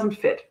 but it doesn't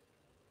fit,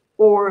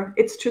 or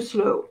it's too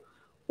slow,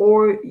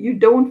 or you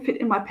don't fit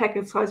in my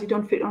packet size, you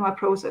don't fit on my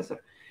processor.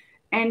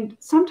 And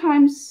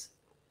sometimes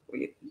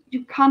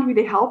you can't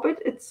really help it.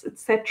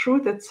 It's that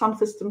truth that some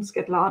systems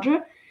get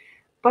larger,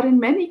 but in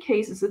many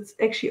cases, it's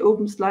actually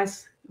open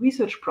slice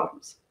research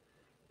problems.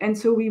 And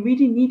so we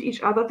really need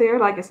each other there.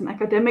 Like as an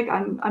academic,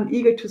 I'm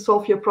eager to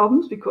solve your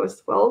problems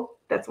because, well,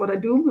 that's what I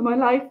do in my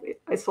life.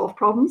 I solve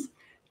problems,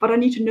 but I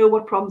need to know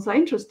what problems are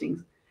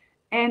interesting.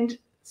 And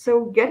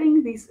so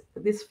getting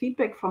this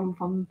feedback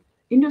from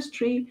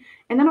industry,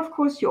 and then of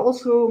course you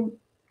also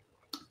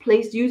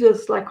place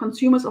users like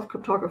consumers of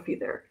cryptography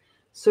there.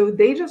 So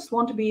they just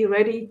want to be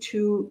ready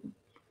to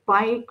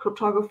buy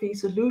cryptography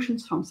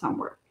solutions from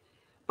somewhere.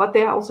 But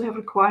they also have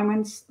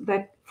requirements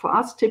that for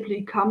us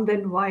typically come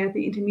then via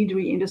the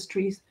intermediary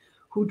industries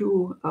who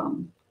do,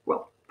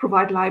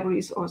 provide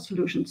libraries or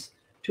solutions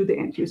to the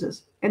end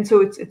users. And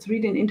so it's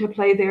really an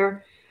interplay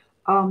there.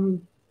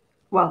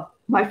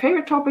 My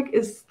favorite topic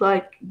is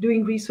like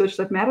doing research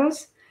that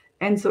matters.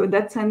 And so in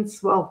that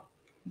sense, well,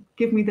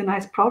 give me the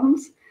nice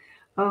problems.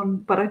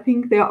 But I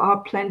think there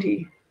are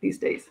plenty these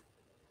days.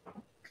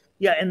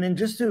 Yeah, and then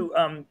just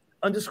to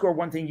underscore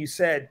one thing you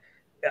said,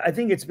 I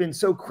think it's been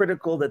so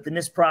critical that the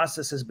NIST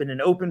process has been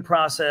an open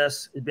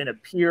process, it's been a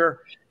peer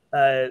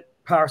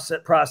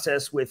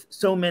process with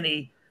so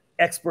many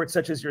experts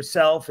such as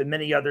yourself and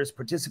many others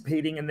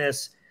participating in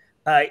this.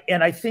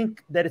 And I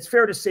think that it's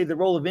fair to say the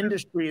role of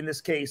industry in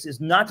this case is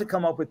not to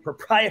come up with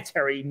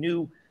proprietary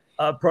new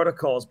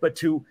protocols, but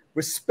to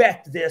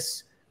respect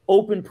this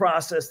open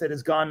process that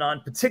has gone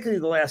on, particularly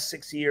the last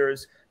 6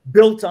 years,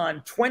 built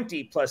on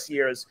 20 plus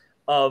years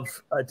of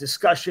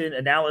discussion,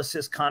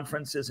 analysis,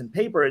 conferences, and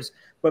papers,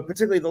 but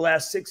particularly the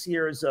last 6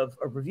 years of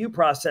review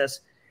process,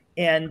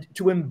 and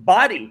to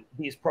embody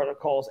these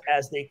protocols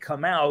as they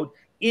come out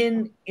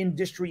in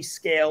industry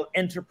scale,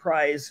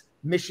 enterprise,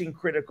 mission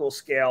critical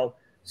scale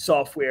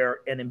software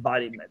and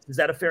embodiment. Is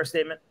that a fair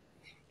statement?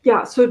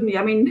 Yeah, certainly.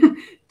 I mean,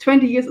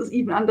 20 years is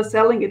even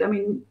underselling it. I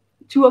mean,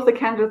 two of the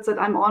candidates that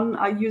I'm on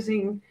are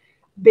using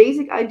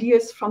basic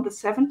ideas from the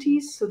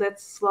 70s. So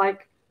that's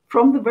like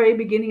from the very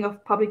beginning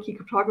of public key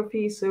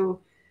cryptography. So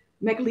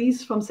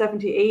McLeese from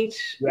 78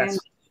 yes.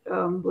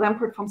 and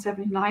Lampert from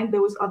 79.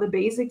 Those are the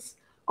basics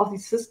of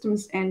these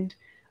systems. And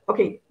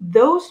okay,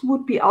 those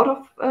would be out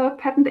of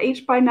patent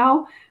age by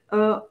now,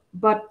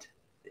 but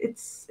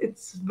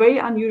it's very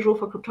unusual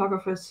for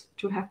cryptographers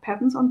to have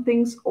patents on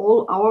things.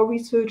 All our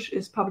research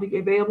is publicly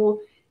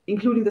available,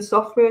 including the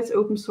software. It's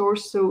open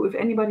source. So if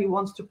anybody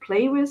wants to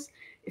play with,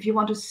 if you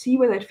want to see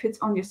where that fits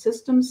on your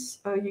systems,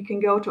 you can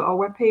go to our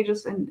web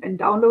pages and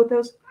download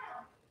those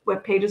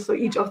web pages. So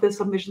each of the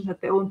submissions has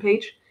their own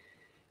page.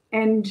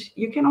 And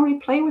you can already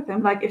play with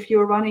them. Like if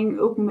you're running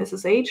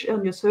OpenSSH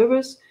on your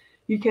servers,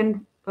 you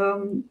can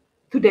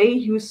today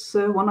use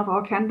one of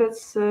our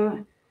candidates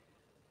and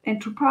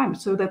prime.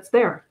 So that's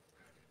there.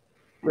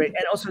 Great.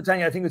 And also,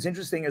 Tanja, I think what's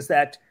interesting is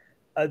that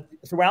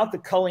throughout the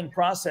culling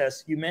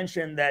process, you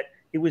mentioned that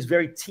it was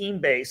very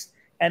team-based,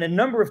 and a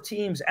number of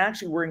teams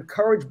actually were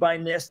encouraged by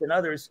NIST and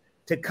others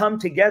to come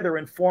together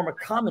and form a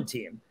common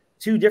team.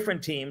 Two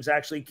different teams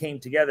actually came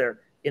together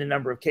in a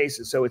number of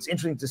cases. So it's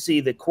interesting to see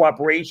the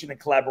cooperation and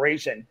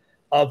collaboration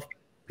of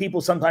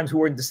people sometimes who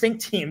were in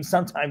distinct teams,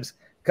 sometimes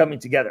coming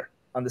together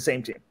on the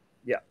same team.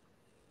 Yeah.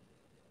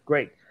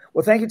 Great.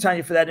 Well, thank you,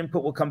 Tanja, for that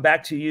input. We'll come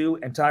back to you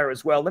and Taher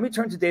as well. Let me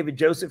turn to David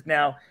Joseph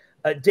now.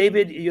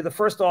 David, you're the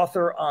first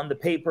author on the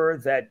paper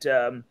that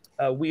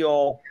we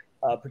all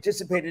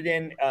participated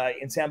in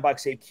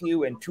Sandbox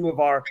AQ, and two of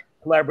our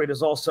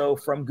collaborators also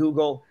from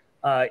Google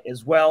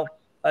as well.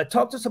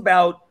 Talk to us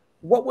about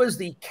what was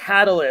the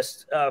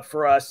catalyst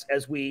for us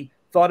as we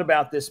thought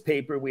about this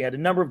paper. We had a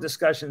number of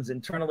discussions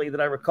internally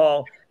that I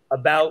recall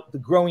about the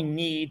growing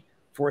need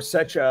for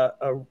such a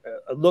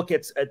look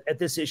at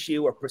this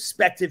issue, a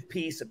perspective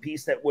piece, a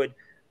piece that would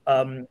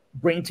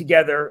bring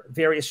together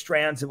various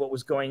strands of what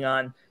was going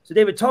on. So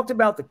David, talked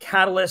about the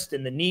catalyst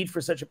and the need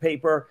for such a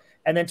paper,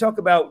 and then talk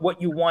about what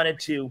you wanted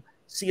to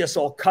see us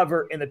all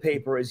cover in the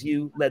paper as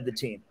you led the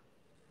team.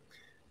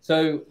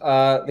 So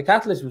the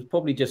catalyst was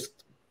probably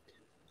just,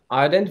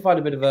 I identified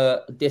a bit of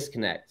a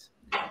disconnect.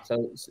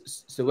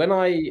 So when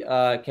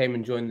I came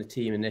and joined the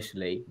team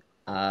initially,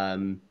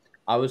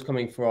 I was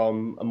coming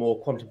from a more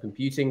quantum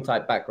computing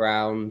type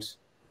background.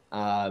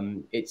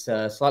 It's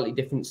a slightly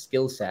different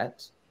skill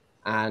set.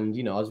 And,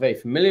 you know, I was very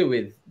familiar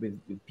with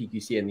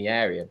PQC in the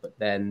area, but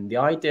then the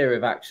idea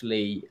of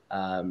actually,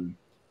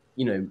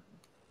 you know,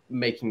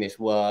 making this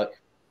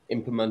work,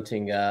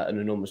 implementing an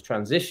enormous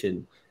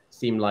transition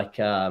seemed like,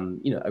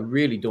 you know, a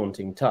really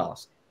daunting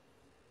task.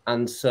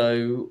 And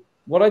so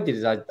what I did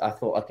is I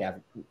thought, okay,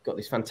 I've got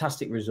this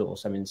fantastic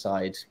resource. I'm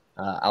inside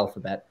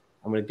Alphabet.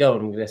 I'm going to go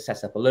and I'm going to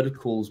set up a load of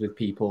calls with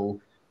people,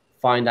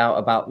 find out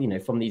about, you know,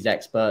 from these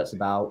experts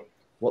about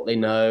what they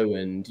know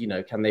and, you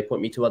know, can they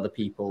point me to other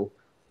people?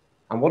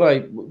 And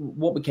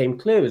what became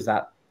clear is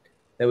that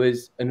there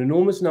was an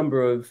enormous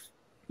number of,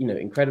 you know,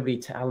 incredibly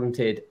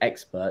talented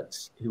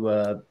experts who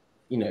were,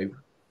 you know,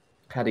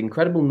 had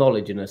incredible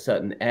knowledge in a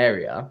certain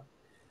area.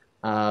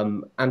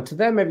 And to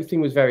them, everything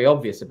was very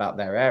obvious about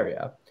their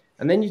area.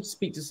 And then you'd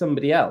speak to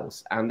somebody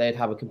else and they'd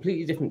have a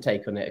completely different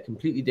take on it, a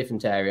completely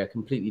different area,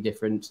 completely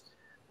different,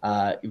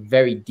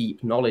 very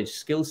deep knowledge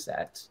skill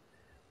set.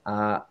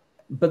 But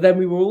then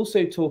we were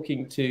also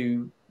talking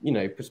to, you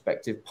know,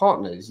 prospective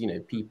partners, you know,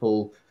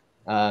 people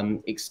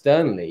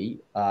externally,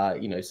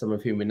 you know, some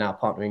of whom we're now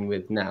partnering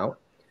with now.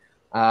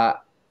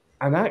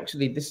 And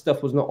actually, this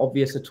stuff was not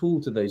obvious at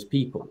all to those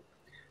people.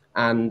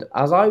 And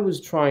as I was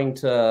trying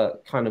to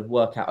kind of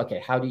work out,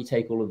 okay, how do you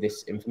take all of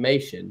this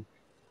information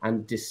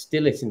and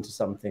distill it into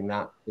something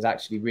that is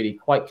actually really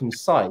quite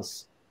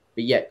concise,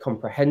 but yet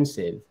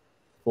comprehensive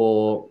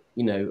for,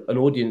 you know, an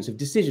audience of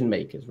decision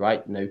makers,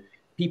 right? You know,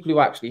 people who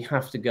actually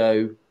have to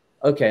go,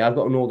 okay, I've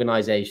got an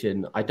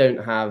organization. I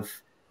don't have,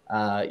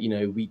 you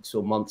know, weeks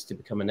or months to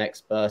become an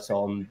expert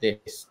on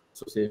this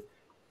sort of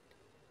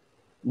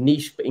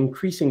niche, but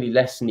increasingly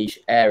less niche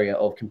area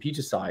of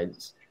computer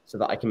science so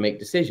that I can make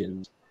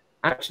decisions.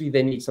 Actually,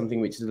 they need something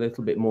which is a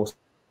little bit more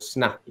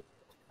snappy.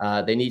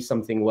 They need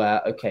something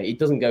where, okay, it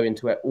doesn't go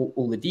into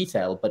all the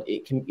detail, but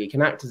it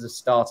can act as a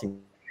starting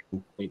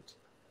point.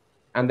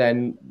 And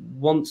then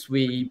once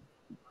we,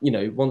 you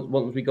know,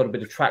 once we got a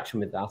bit of traction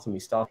with that and we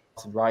started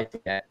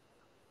writing it,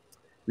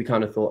 we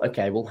kind of thought,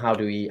 okay, well, how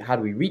do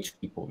we reach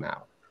people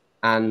now?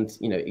 And,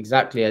 you know,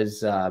 exactly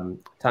as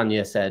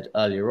Tanja said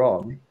earlier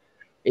on,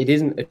 it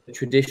isn't a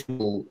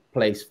traditional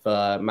place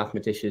for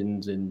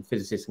mathematicians and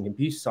physicists and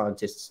computer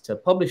scientists to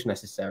publish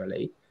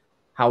necessarily.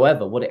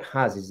 However, what it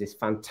has is this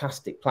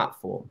fantastic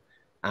platform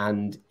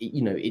And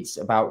it's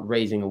about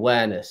raising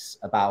awareness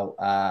about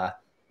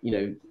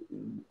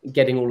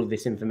getting all of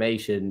this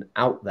information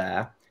out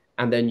there,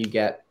 and then you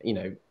get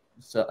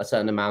a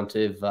certain amount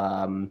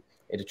of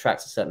it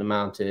attracts a certain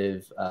amount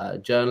of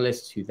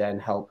journalists who then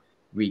help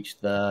reach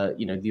the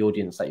the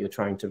audience that you're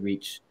trying to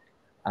reach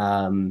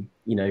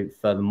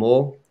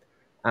furthermore.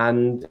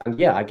 And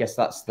yeah, I guess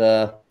that's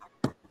the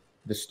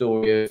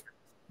story of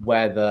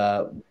where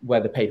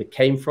the paper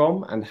came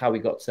from and how we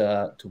got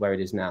to where it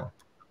is now.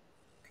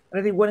 And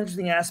I think one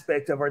interesting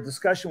aspect of our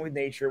discussion with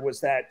Nature was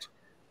that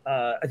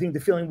I think the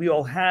feeling we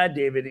all had,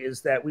 David,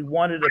 is that we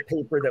wanted a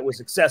paper that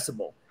was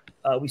accessible.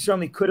 We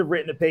certainly could have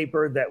written a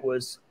paper that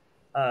was,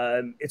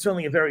 it's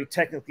certainly a very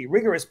technically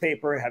rigorous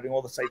paper, having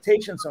all the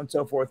citations and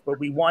so forth, but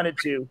we wanted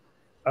to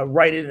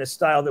write it in a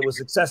style that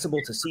was accessible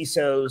to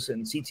CISOs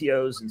and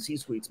CTOs and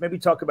C-suites. Maybe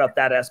talk about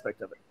that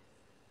aspect of it.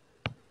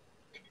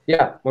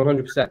 Yeah,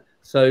 100%.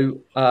 So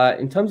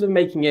in terms of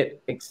making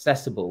it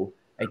accessible,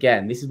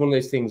 again, this is one of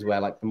those things where,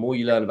 like, the more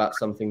you learn about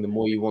something, the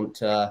more you want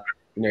to,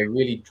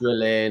 really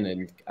drill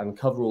in and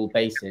cover all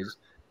bases.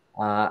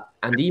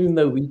 And even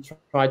though we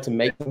tried to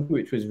make something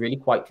which was really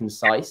quite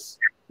concise,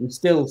 we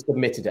still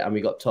submitted it and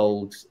we got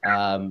told,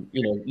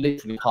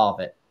 literally halve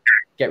it,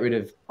 get rid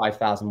of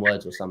 5,000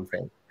 words or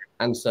something.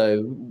 And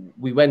so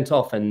we went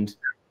off and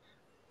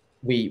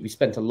we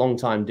spent a long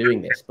time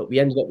doing this, but we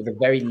ended up with a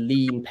very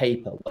lean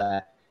paper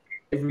where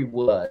every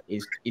word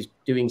is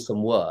doing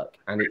some work,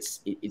 and it's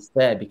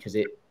there because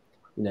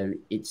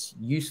it's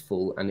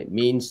useful and it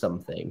means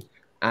something.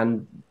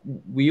 And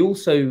we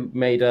also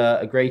made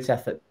a great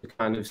effort to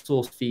kind of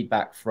source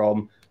feedback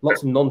from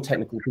lots of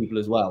non-technical people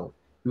as well,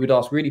 who would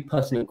ask really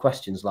pertinent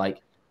questions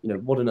like,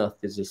 what on earth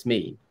does this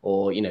mean?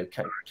 Or,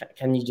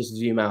 can you just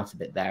zoom out a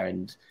bit there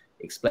and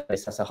explain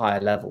this at a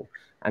higher level?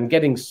 And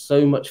getting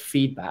so much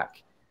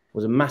feedback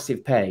was a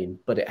massive pain,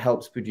 but it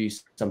helps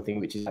produce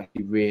something which is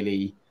actually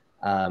really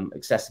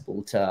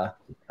accessible to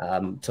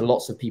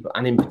lots of people,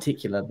 and in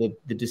particular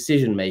the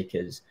decision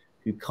makers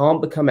who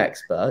can't become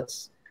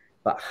experts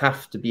but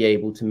have to be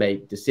able to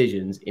make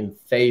decisions in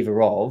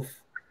favor of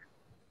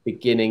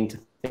beginning to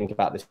think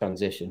about this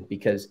transition,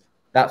 because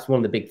that's one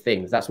of the big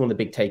things. That's one of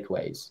the big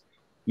takeaways.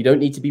 You don't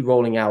need to be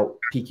rolling out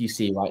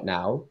PQC right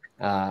now.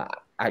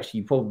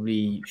 Actually, you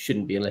probably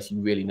shouldn't be unless you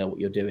really know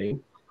what you're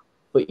doing.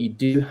 But you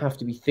do have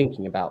to be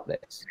thinking about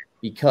this,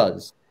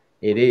 because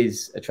it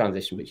is a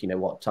transition, which,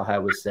 what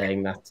Taher was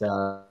saying, that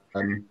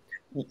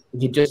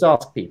you just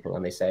ask people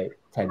and they say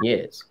 10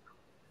 years.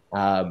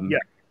 And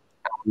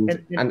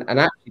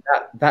actually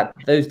that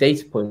those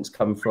data points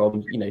come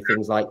from,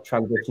 things like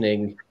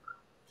transitioning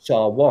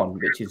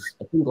SHA-1, which is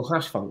a single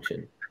hash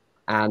function.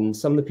 And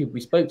some of the people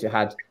we spoke to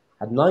had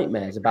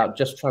nightmares about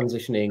just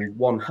transitioning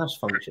one hash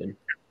function.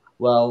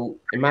 Well,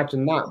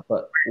 imagine that,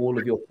 but all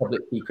of your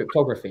public key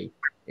cryptography.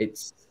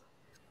 It's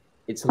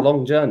a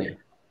long journey.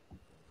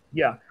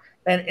 Yeah.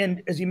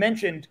 And as you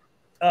mentioned,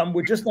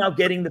 we're just now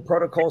getting the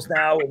protocols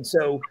now. And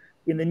so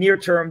in the near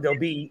term, there'll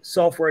be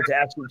software to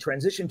actually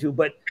transition to.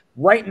 But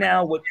right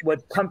now,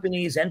 what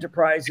companies,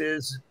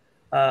 enterprises,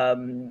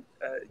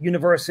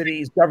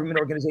 universities, government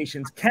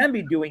organizations can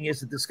be doing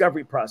is the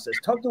discovery process.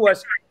 Talk to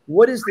us.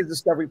 What is the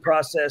discovery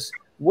process?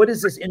 What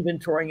is this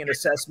inventorying and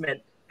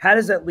assessment? How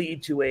does that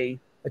lead to a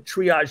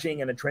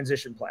triaging and a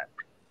transition plan?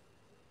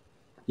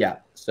 Yeah.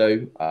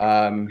 So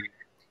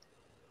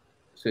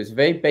it's a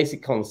very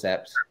basic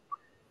concept.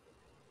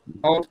 You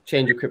can't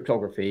change your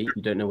cryptography.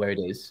 You don't know where it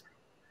is.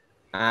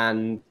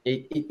 And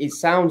it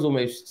sounds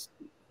almost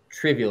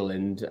trivial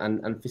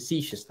and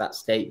facetious, that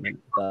statement,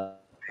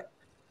 but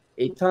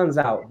it turns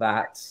out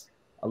that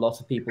a lot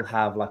of people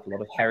have, like, a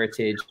lot of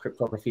heritage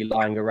cryptography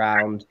lying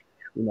around,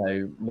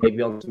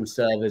 maybe on some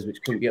servers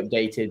which couldn't be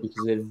updated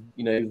because of,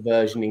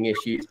 versioning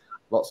issues,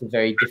 lots of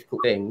very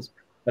difficult things.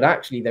 But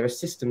actually, there are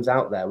systems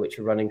out there which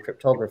are running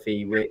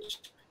cryptography which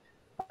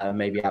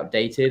may be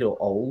outdated or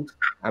old,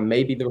 and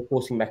maybe the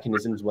reporting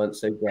mechanisms weren't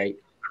so great.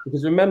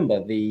 Because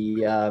remember, the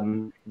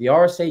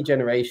RSA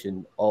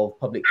generation of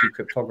public key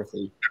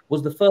cryptography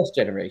was the first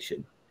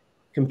generation.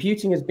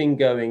 Computing has been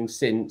going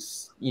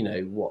since, the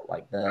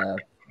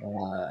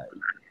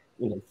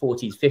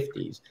 40s,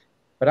 50s.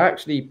 But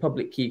actually,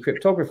 public key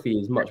cryptography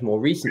is much more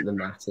recent than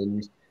that.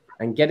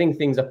 And getting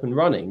things up and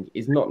running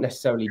is not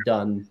necessarily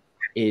done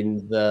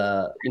in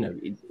the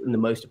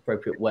most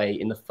appropriate way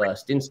in the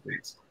first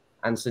instance.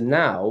 And so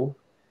now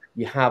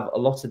you have a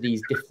lot of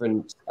these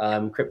different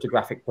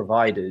cryptographic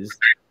providers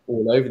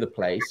all over the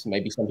place.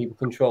 Maybe some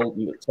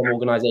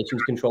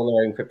organizations control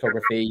their own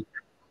cryptography.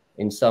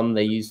 In some,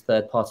 they use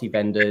third-party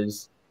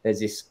vendors. There's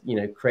this,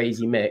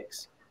 crazy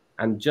mix.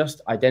 And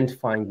just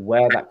identifying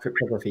where that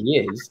cryptography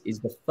is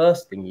the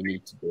first thing you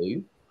need to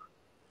do.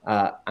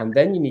 And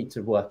then you need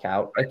to work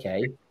out,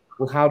 okay,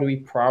 well, how do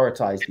we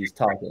prioritize these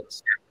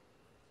targets?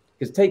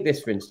 Because take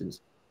this, for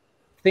instance.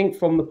 Think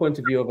from the point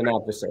of view of an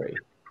adversary.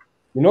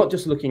 You're not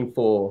just looking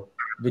for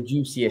the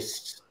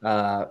juiciest,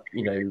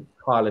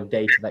 pile of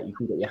data that you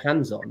can get your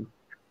hands on.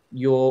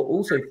 You're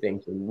also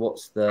thinking, what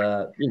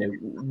are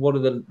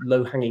the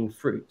low-hanging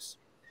fruits?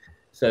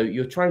 So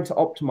you're trying to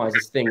optimize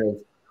this thing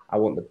of, I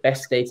want the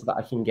best data that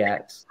I can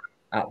get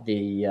at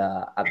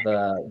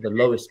the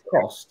lowest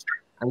cost.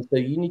 And so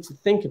you need to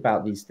think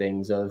about these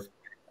things of,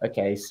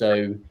 okay,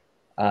 so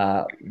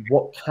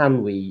what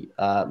can we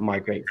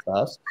migrate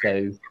first?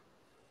 So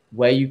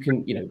where you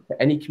can,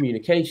 for any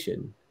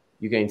communication,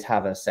 you're going to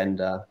have a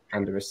sender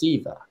and a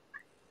receiver.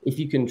 If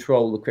you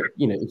control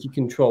if you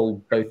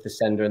control both the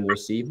sender and the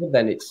receiver,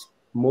 then it's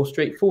more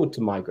straightforward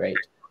to migrate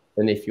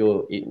than if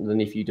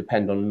you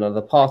depend on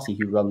another party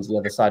who runs the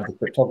other side of the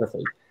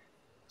cryptography.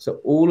 So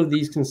all of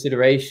these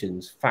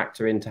considerations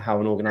factor into how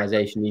an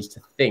organization needs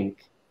to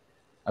think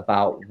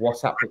about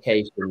what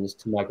applications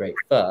to migrate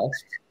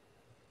first.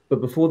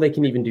 But before they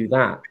can even do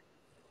that,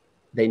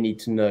 they need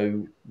to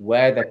know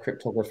where their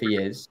cryptography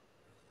is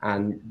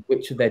and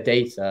which of their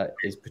data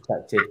is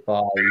protected by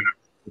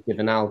a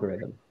given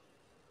algorithm.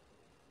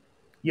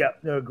 Yeah,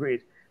 no,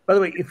 agreed. By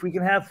the way, if we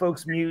can have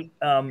folks mute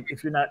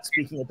if you're not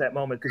speaking at that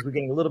moment, because we're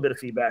getting a little bit of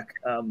feedback,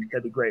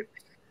 that'd be great.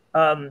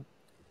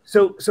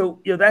 So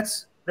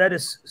that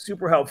is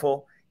super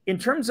helpful. In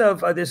terms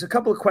of, there's a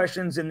couple of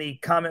questions in the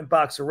comment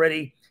box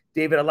already,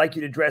 David, I'd like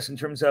you to address in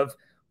terms of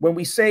when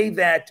we say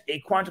that a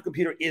quantum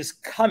computer is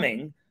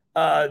coming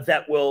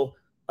that will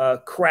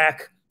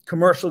crack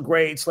commercial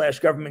grade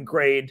 / government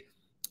grade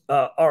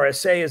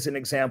RSA as an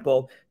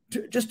example.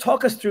 Just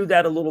talk us through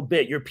that a little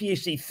bit. Your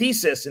PhD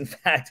thesis, in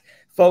fact,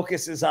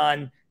 focuses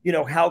on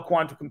how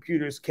quantum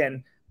computers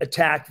can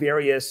attack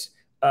various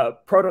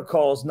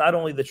protocols, not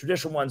only the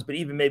traditional ones, but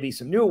even maybe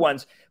some new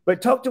ones.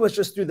 But talk to us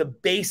just through the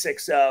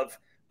basics of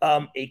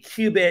a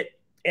qubit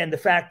and the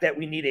fact that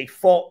we need a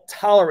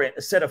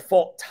set of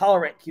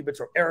fault-tolerant qubits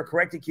or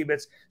error-corrected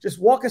qubits.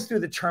 Just walk us through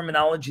the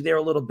terminology there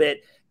a little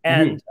bit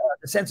and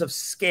the sense of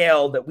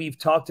scale that we've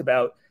talked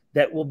about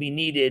that will be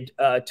needed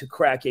to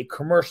crack a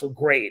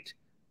commercial-grade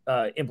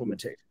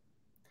implementation.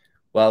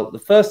 Well, the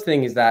first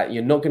thing is that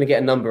you're not going to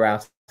get a number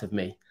out of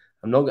me.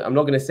 I'm not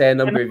going to say a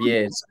number of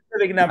years.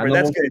 Big number.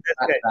 That's good.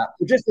 That's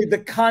good. Just the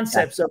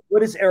concepts of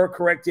what is error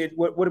corrected.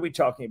 What are we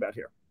talking about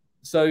here?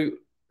 So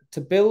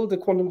to build a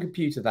quantum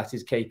computer that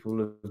is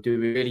capable of doing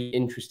really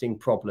interesting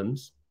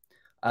problems,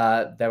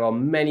 there are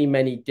many,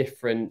 many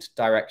different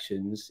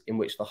directions in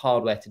which the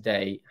hardware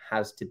today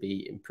has to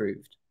be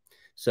improved.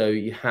 So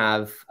you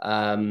have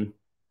the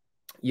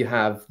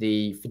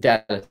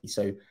fidelity.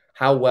 So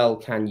how well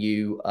can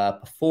you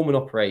perform an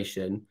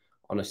operation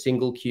on a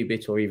single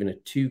qubit or even a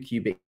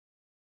 2-qubit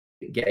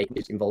gate,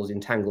 which involves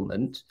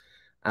entanglement,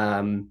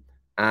 and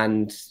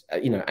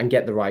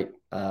get the right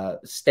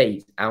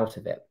state out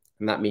of it.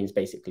 And that means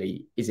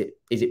basically, is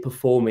it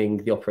performing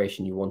the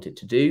operation you want it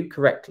to do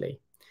correctly?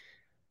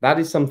 That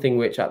is something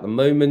which at the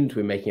moment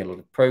we're making a lot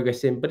of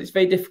progress in, but it's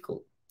very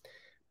difficult.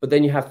 But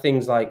then you have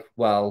things like,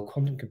 well,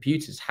 quantum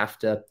computers have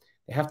to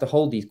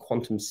hold these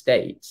quantum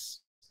states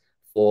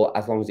for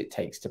as long as it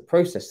takes to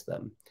process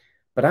them.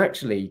 But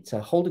actually, to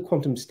hold a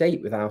quantum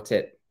state without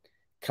it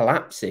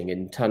collapsing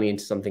and turning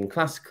into something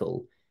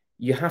classical,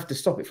 you have to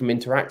stop it from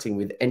interacting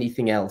with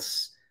anything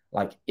else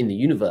like in the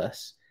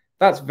universe.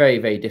 That's very,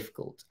 very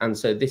difficult. And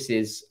so this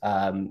is,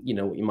 what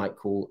you might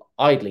call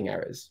idling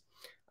errors.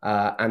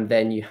 And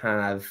then you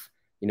have,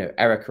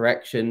 error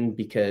correction,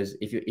 because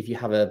if you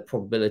have a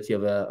probability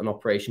of an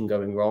operation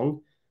going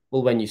wrong,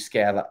 well, when you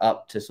scale that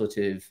up to sort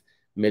of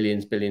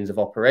millions, billions of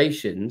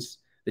operations,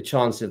 the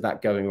chance of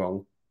that going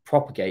wrong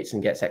propagates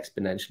and gets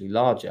exponentially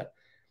larger.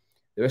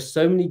 There are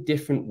so many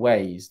different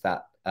ways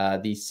that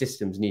these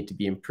systems need to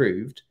be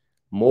improved.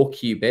 More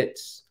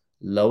qubits,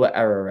 lower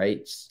error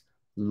rates,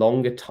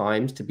 longer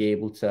times to be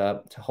able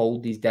to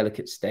hold these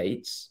delicate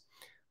states,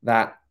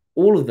 that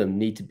all of them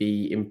need to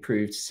be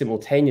improved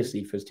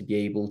simultaneously for us to be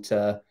able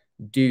to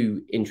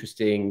do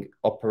interesting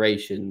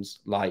operations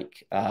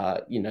like,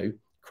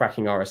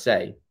 cracking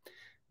RSA.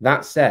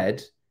 That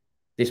said,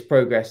 this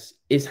progress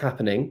is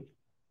happening.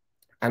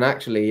 And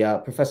actually,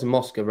 Professor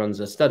Mosca runs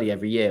a study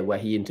every year where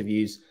he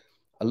interviews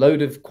a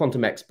load of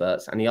quantum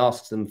experts and he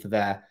asks them for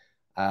their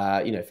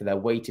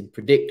weighted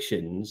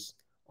predictions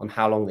on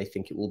how long they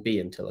think it will be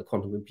until a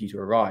quantum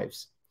computer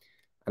arrives.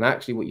 And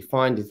actually, what you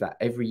find is that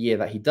every year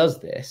that he does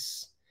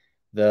this,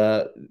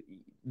 the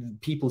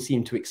people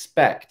seem to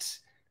expect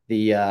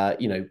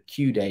the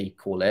Q day,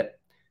 call it,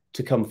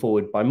 to come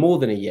forward by more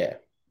than a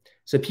year.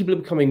 So people are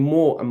becoming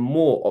more and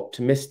more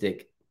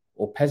optimistic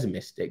or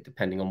pessimistic,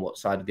 depending on what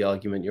side of the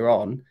argument you're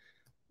on,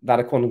 that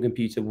a quantum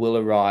computer will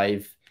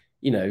arrive,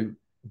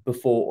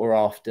 before or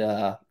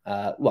after,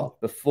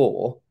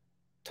 before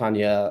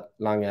Tanja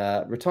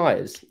Lange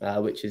retires,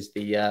 which is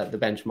the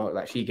benchmark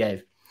that she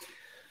gave.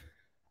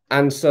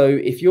 And so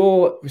if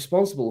you're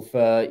responsible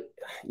for,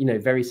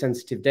 very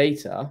sensitive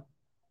data,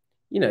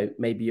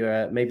 maybe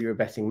you're a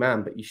betting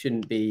man, but you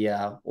shouldn't be,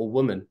 or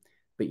woman,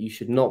 but you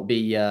should not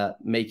be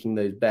making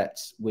those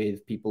bets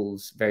with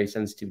people's very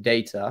sensitive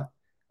data.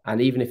 And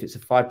even if it's a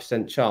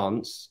 5%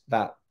 chance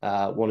that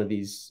one of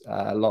these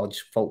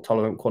large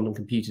fault-tolerant quantum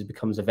computers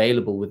becomes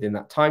available within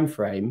that time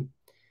frame,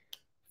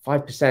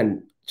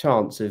 5%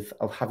 chance of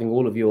having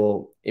all of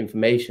your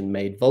information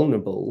made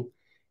vulnerable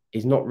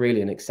is not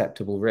really an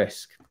acceptable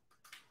risk.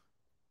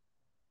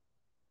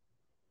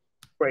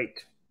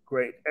 Great,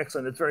 great,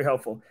 excellent. That's very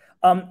helpful.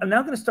 I'm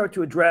now going to start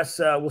to address,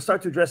 we'll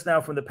start to address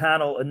now from the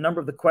panel a number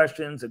of the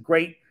questions,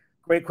 great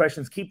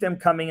questions. Keep them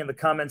coming in the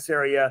comments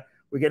area.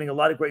 We're getting a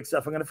lot of great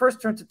stuff. I'm going to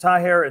first turn to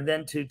Taher and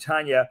then to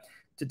Tanja.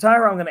 To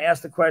Taher, I'm going to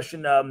ask the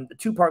question, a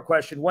two-part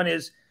question. One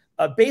is,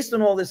 based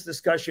on all this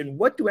discussion,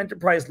 what do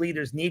enterprise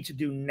leaders need to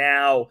do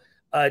now?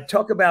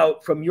 Talk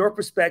about, from your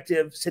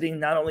perspective, sitting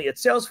not only at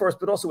Salesforce,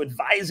 but also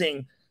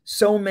advising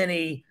so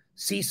many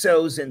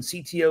CISOs and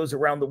CTOs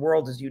around the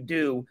world as you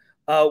do.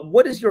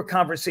 What is your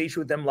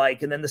conversation with them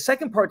like? And then the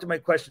second part to my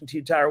question to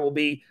you, Taher, will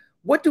be,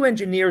 what do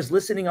engineers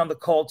listening on the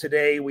call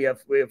today, we have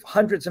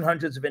hundreds and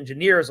hundreds of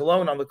engineers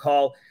alone on the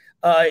call,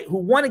 who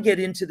want to get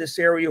into this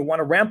area, want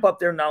to ramp up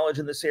their knowledge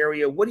in this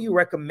area. What do you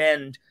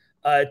recommend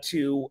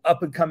to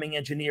up-and-coming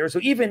engineers or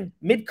even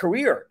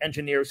mid-career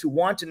engineers who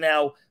want to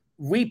now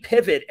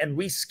repivot and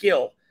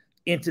reskill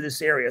into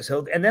this area?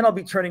 So, and then I'll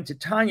be turning to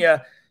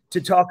Tanja to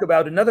talk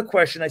about another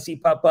question I see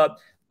pop up.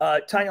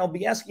 Tanja, I'll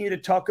be asking you to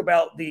talk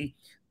about the,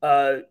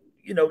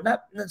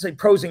 not necessarily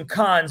pros and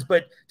cons,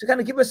 but to kind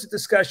of give us a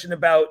discussion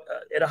about,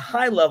 at a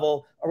high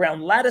level,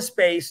 around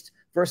lattice-based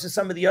versus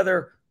some of the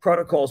other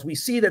protocols. We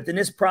see that the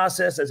NIST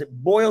process, as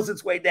it boils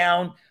its way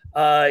down,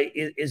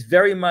 is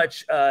very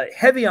much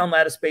heavy on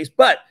lattice-based,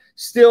 but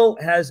still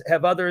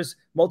have others,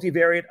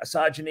 multivariate,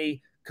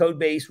 isogeny, code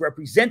base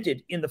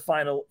represented in the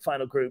final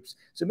groups.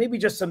 So maybe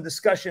just some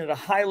discussion at a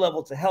high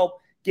level to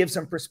help give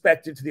some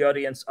perspective to the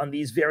audience on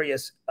these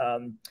various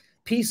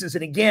pieces.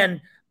 And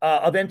again,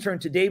 I'll then turn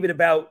to David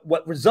about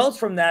what results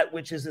from that,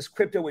 which is this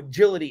crypto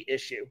agility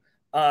issue.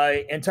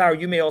 And Taher,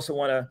 you may also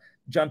want to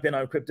jump in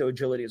on crypto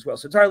agility as well.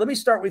 So Taher, let me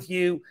start with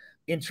you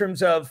in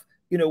terms of,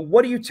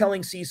 what are you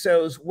telling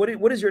CISOs?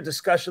 What is your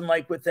discussion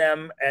like with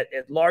them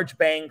at large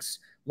banks,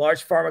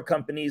 large pharma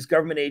companies,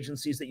 government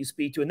agencies that you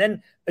speak to, and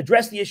then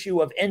address the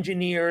issue of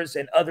engineers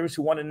and others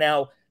who want to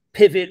now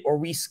pivot or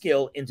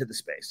reskill into the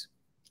space?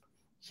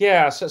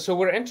 Yeah, so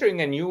we're entering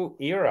a new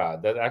era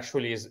that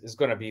actually is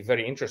going to be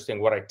very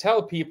interesting. What I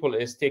tell people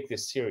is take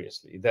this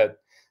seriously,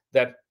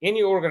 that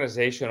any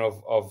organization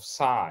of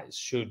size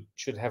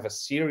should have a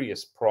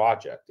serious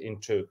project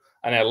into,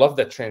 and I love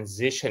the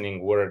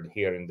transitioning word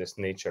here in this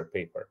Nature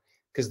paper,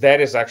 because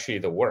that is actually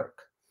the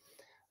work.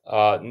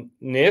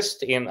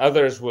 NIST and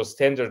others will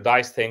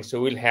standardize things, so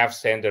we'll have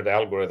standard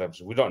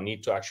algorithms. We don't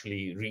need to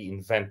actually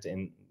reinvent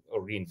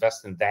or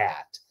reinvest in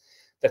that.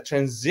 The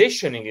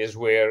transitioning is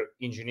where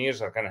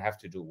engineers are going to have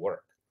to do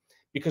work,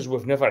 because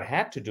we've never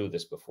had to do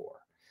this before.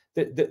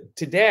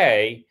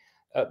 Today,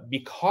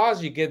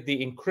 because you get the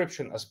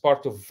encryption as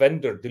part of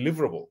vendor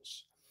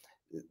deliverables,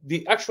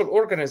 the actual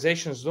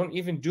organizations don't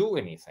even do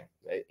anything,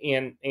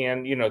 and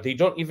they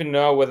don't even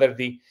know whether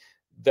the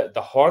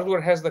hardware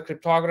has the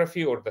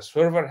cryptography or the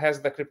server has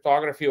the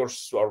cryptography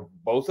or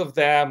both of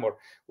them, or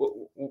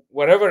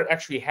whatever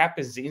actually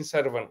happens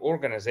inside of an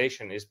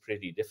organization is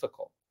pretty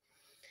difficult.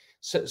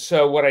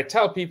 So what I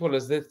tell people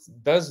is that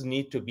does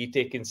need to be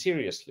taken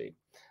seriously.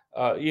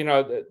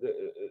 The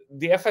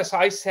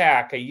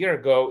FSI-SAC a year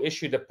ago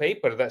issued a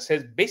paper that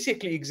says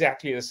basically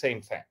exactly the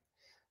same thing,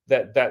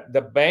 that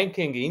the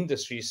banking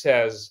industry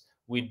says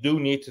we do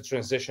need to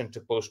transition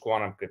to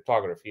post-quantum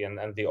cryptography,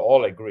 and they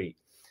all agree.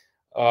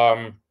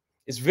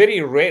 It's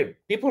very rare.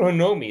 People who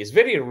know me, it's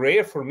very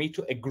rare for me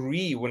to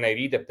agree when I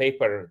read a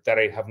paper that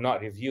I have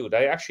not reviewed.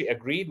 I actually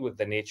agreed with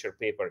the Nature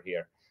paper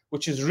here,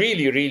 which is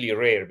really, really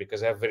rare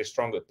because I have very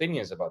strong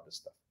opinions about this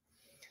stuff.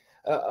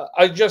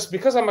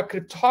 Because I'm a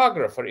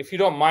cryptographer, if you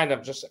don't mind,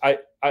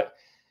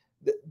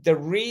 the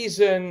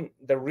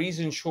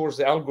reason Shor's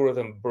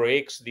algorithm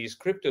breaks these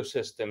crypto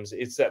systems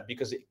is that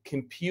because it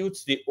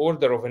computes the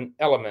order of an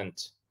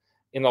element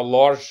in a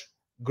large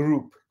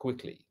group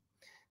quickly.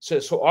 So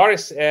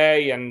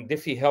RSA and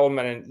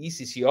Diffie-Hellman and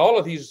ECC, all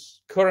of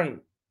these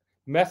current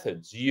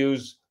methods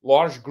use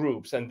large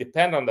groups and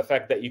depend on the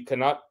fact that you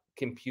cannot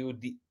compute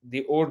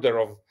the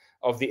order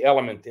of the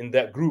element in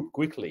that group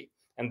quickly.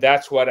 And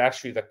that's what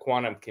actually the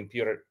quantum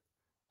computer,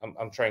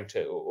 I'm trying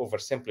to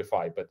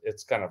oversimplify, but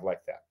it's kind of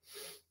like that.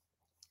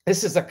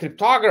 This is a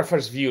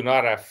cryptographer's view,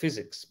 not a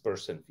physics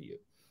person view.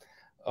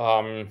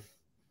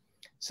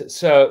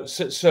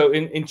 So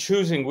in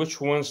choosing which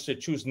ones to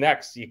choose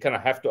next, you kind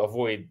of have to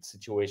avoid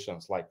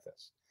situations like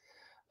this.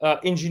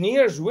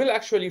 Engineers will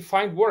actually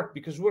find work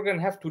because we're going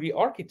to have to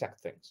re-architect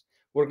things.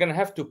 We're going to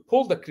have to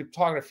pull the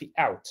cryptography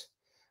out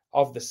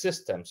of the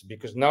systems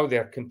because now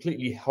they're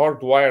completely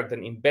hardwired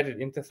and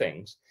embedded into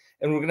things.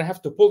 And we're going to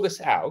have to pull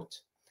this out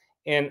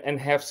and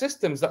have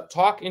systems that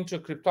talk into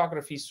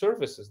cryptography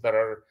services that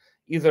are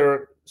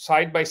either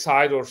side by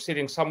side or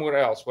sitting somewhere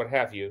else, what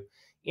have you,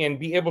 and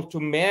be able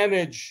to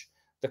manage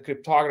the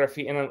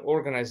cryptography in an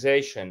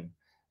organization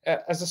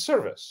as a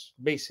service,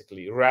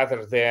 basically,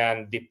 rather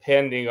than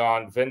depending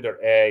on vendor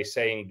A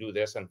saying do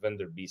this and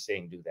vendor B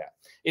saying do that.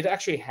 It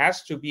actually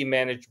has to be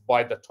managed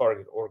by the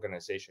target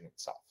organization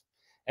itself.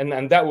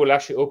 And that will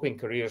actually open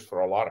careers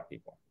for a lot of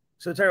people.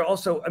 So Taher,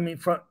 also, I mean,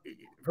 from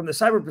the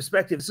cyber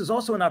perspective, this is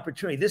also an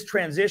opportunity. This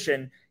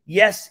transition,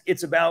 yes,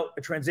 it's about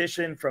a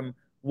transition from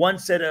one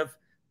set of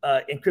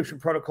encryption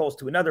protocols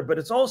to another, but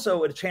it's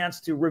also a chance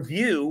to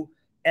review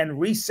and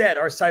reset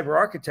our cyber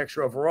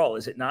architecture overall,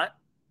 is it not?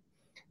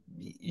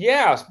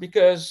 Yes,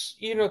 because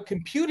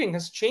computing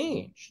has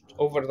changed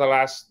over the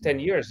last 10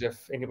 years,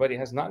 if anybody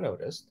has not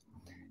noticed.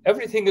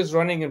 Everything is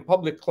running in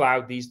public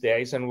cloud these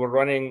days, and we're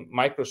running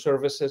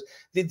microservices.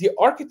 The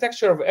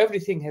architecture of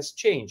everything has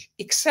changed,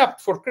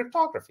 except for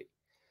cryptography.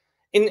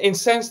 In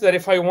sense that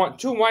if I want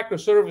two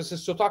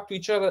microservices to talk to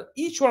each other,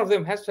 each one of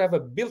them has to have a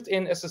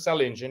built-in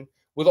SSL engine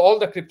with all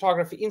the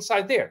cryptography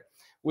inside there,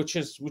 which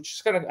is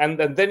kind of, and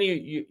then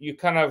you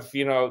kind of,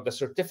 the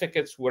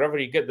certificates, wherever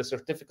you get the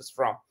certificates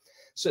from.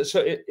 So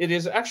it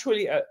is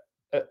actually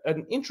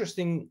an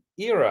interesting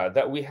era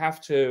that we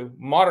have to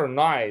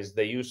modernize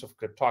the use of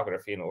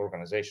cryptography in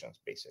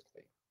organizations,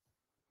 basically.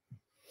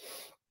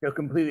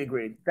 Completely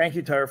agreed. Thank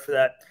you, Taher, for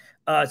that.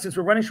 Since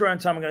we're running short on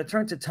time, I'm going to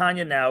turn to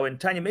Tanja now. And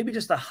Tanja, maybe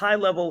just a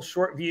high-level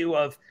short view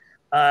of,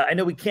 I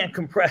know we can't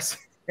compress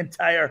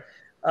entire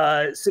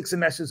 6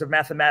 semesters of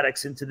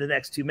mathematics into the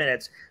next 2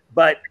 minutes,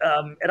 but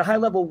at a high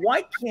level,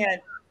 why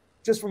can't,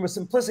 just from a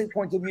simplistic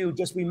point of view,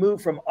 just we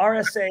move from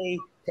RSA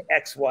to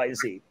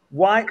XYZ?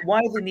 Why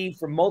the need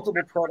for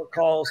multiple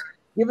protocols?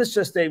 Give us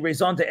just a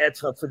raison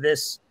d'etre for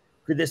this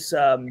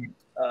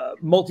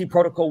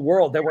multi-protocol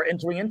world that we're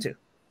entering into.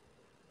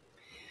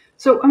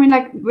 So, I mean,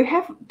 like, we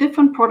have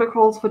different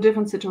protocols for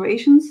different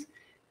situations,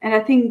 and I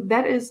think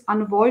that is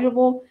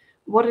unavoidable.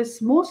 What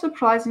is more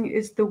surprising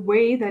is the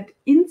way that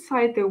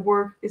inside their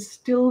work is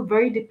still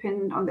very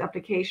dependent on the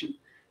application.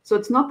 So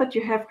it's not that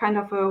you have kind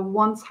of a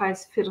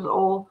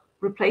one-size-fits-all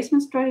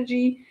replacement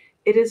strategy.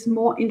 It is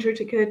more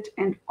intricate,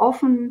 and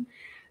often,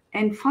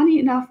 and funny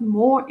enough,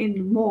 more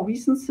in more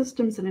recent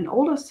systems and in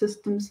older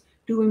systems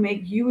do we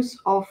make use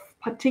of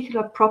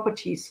particular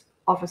properties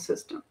of a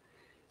system.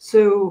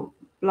 So,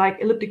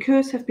 like, elliptic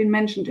curves have been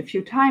mentioned a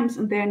few times,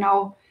 and they're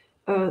now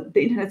the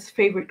internet's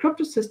favorite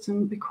crypto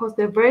system because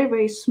they're very,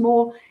 very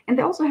small, and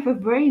they also have a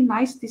very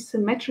nicely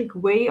symmetric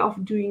way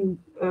of doing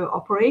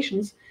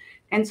operations.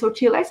 And so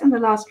TLS in the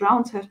last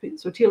rounds have been,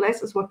 so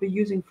TLS is what we're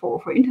using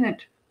for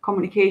internet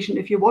communication.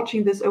 If you're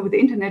watching this over the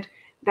internet,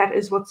 that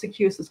is what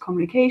secures this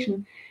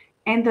communication.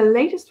 And the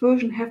latest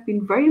version have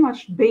been very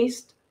much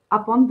based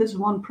upon this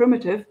one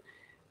primitive,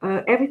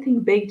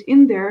 everything baked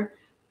in there,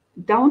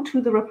 down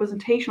to the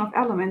representation of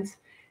elements.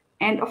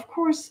 And of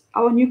course,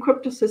 our new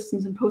crypto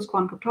systems in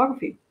post-quantum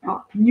cryptography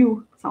are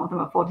new. Some of them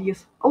are 40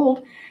 years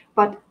old,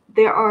 but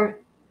there are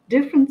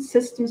different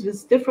systems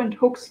with different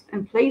hooks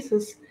and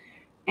places,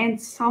 and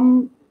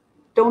some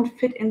don't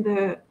fit in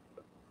the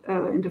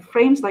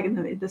frames, like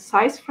in the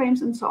size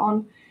frames and so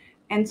on.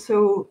 And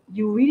so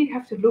you really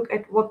have to look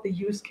at what the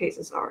use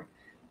cases are.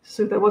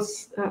 So there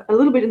was a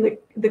little bit in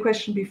the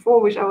question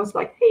before, which I was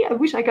like, hey, I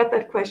wish I got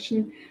that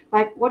question.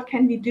 Like, what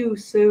can we do?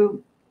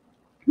 So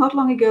not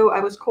long ago, I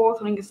was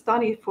co-authoring a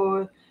study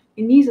for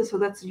ENISA, so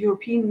that's the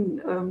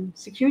European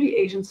Security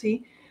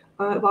Agency,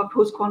 about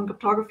post-quantum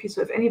cryptography.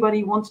 So if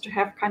anybody wants to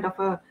have kind of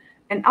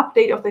an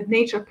update of that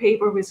Nature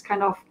paper with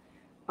kind of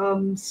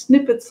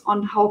snippets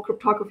on how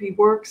cryptography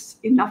works,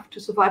 enough to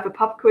survive a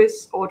pub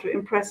quiz or to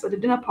impress at a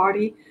dinner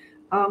party.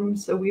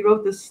 So we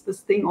wrote this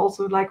thing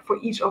also, like, for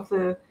each of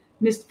the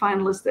NIST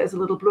finalists, there's a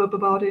little blurb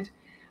about it.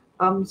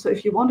 So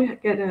if you want to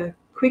get a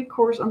quick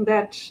course on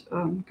that,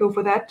 go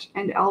for that.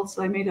 And else,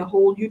 I made a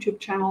whole YouTube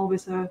channel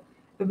with a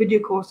video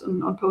course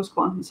on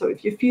post-quantum. So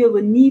if you feel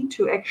the need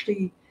to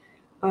actually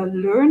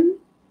learn,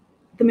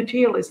 the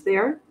material is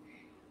there.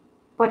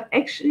 But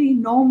actually,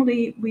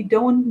 normally, we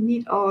don't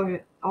need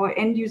our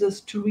end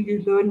users to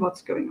really learn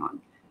what's going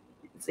on.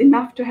 It's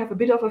enough to have a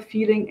bit of a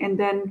feeling, and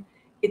then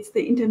it's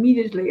the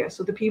intermediate layer,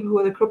 so the people who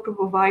are the crypto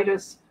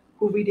providers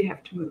who really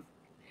have to move.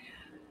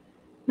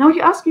 Now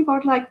you asked me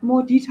about, like,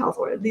 more details,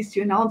 or at least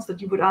you announced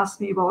that you would ask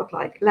me about,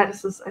 like,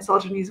 lattices,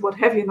 isogenies, what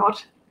have you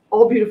not,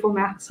 all beautiful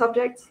math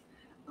subjects.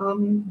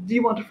 Do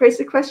you want to phrase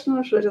the question,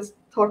 or should I just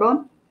talk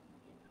on?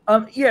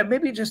 Yeah,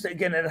 maybe just,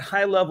 again, at a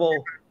high level,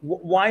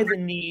 why the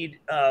need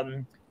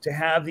to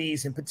have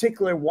these? In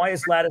particular, why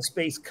is lattice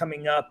space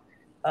coming up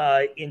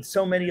in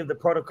so many of the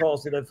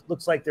protocols that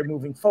looks like they're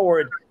moving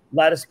forward?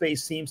 Lattice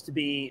space seems to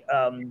be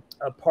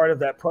a part of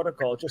that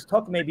protocol. Just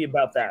talk maybe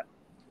about that.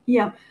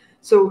 Yeah.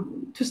 So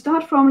to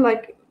start from,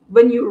 like,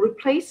 when you're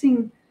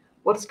replacing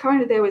what's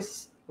currently there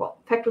is, well,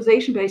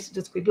 factorization-based,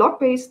 discrete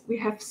log-based, we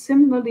have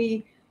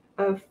similarly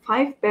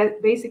 5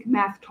 basic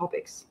math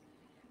topics.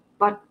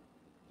 But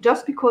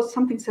just because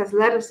something says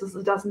lattices,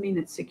 it doesn't mean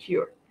it's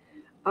secure.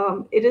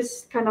 It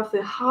is kind of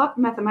the hard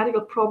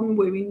mathematical problem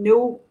where we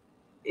know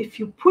if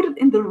you put it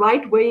in the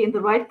right way, in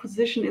the right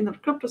position in the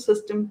crypto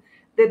system,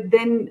 that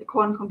then a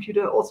quantum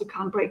computer also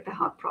can't break the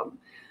hard problem.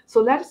 So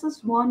lattice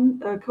is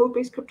one,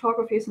 code-based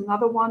cryptography is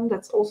another one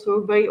that's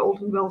also very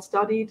old and well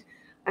studied.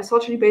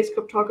 Isogeny-based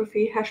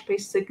cryptography,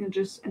 hash-based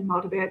signatures, and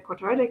multivariate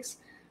quadratics.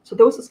 So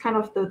those is kind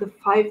of the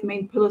 5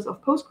 main pillars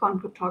of post-quantum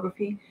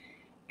cryptography.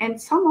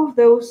 And some of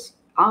those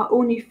are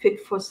only fit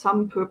for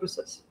some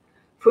purposes.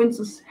 For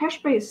instance,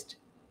 hash-based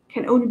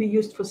can only be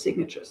used for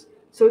signatures.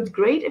 So it's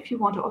great if you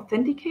want to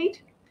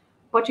authenticate,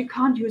 but you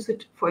can't use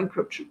it for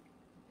encryption.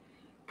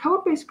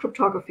 code-based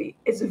cryptography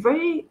is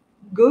very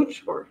good,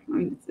 or I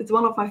mean, it's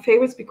one of my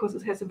favorites because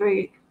it has a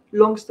very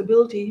long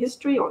stability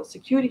history or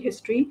security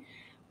history,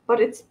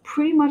 but it's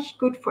pretty much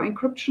good for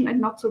encryption and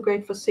not so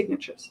great for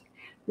signatures.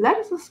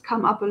 Lattices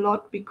come up a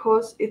lot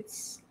because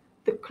it's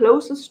the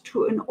closest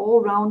to an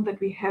all-round that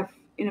we have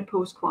in a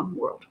post-quantum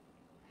world.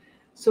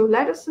 So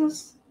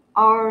lattices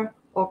are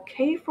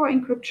okay for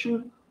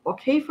encryption,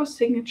 okay for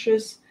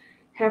signatures,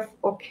 have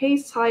okay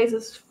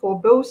sizes for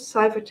both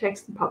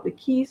ciphertext and public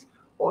keys,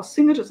 or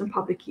signatures and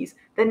public keys.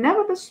 They're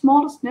never the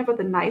smallest, never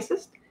the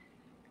nicest.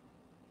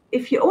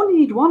 If you only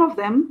need one of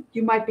them,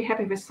 you might be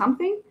happy with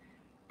something,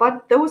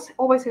 but those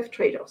always have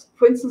trade-offs.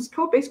 For instance,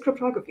 code-based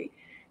cryptography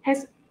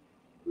has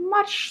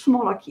much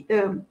smaller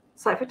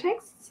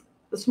ciphertexts,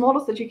 the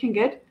smallest that you can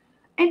get,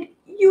 and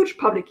huge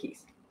public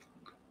keys.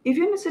 If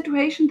you're in a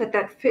situation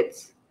that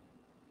fits,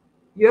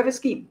 you have a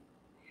scheme.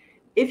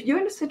 If you're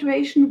in a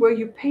situation where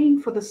you're paying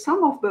for the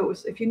sum of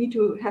both, if you need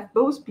to have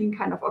both being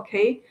kind of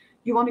okay,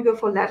 you want to go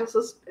for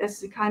lattices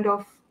as a kind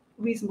of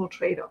reasonable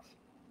trade-off.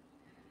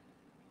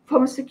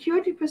 From a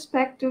security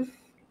perspective,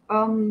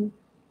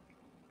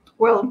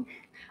 well,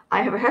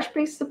 I have a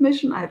hash-based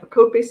submission, I have a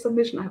code-based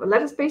submission, I have a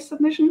lattice-based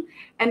submission,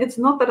 and it's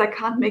not that I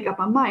can't make up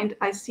my mind.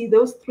 I see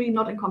those three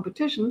not in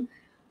competition.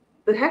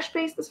 The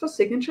hash-based is for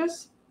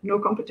signatures, no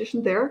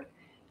competition there.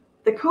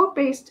 The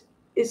code-based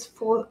is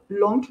for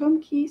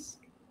long-term keys,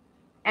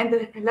 and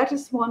the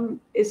lattice one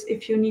is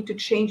if you need to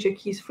change your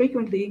keys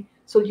frequently,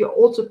 so you're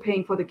also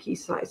paying for the key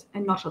size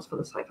and not just for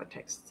the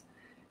ciphertexts.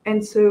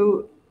 And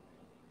so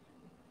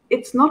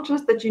it's not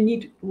just that you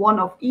need one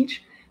of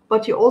each,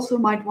 but you also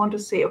might want to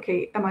say,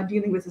 okay, am I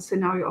dealing with a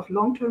scenario of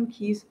long-term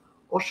keys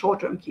or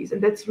short-term keys?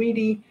 And that's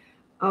really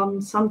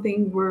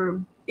something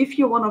where if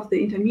you're one of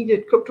the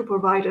intermediate crypto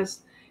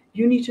providers,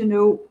 you need to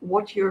know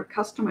what your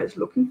customer is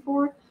looking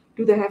for.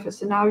 Do they have a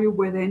scenario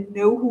where they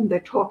know whom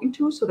they're talking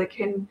to, so they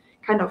can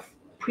kind of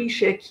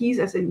pre-share keys,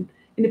 as in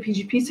a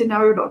PGP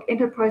scenario, like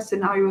enterprise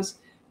scenarios,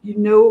 you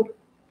know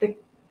the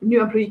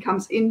new employee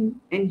comes in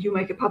and you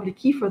make a public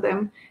key for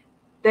them,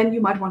 then you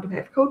might want to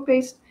have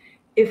code-based.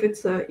 If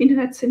it's an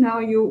internet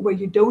scenario where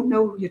you don't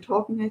know who you're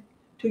talking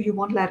to, you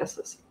want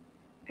lattices.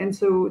 And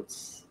so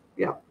it's,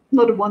 yeah,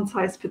 not a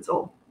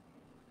one-size-fits-all.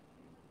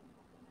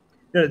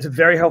 No, it's a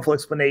very helpful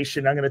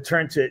explanation. I'm going to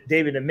turn to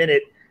David in a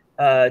minute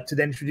to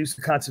then introduce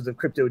the concept of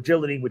crypto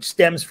agility, which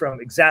stems from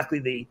exactly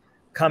the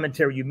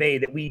commentary you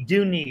made, that we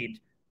do need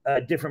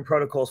different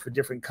protocols for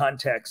different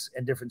contexts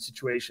and different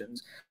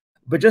situations.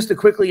 But just to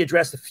quickly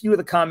address a few of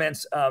the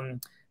comments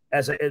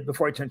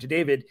before I turn to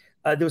David,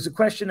 there was a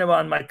question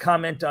on my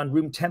comment on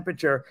room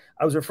temperature.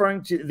 I was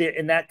referring to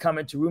in that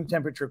comment to room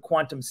temperature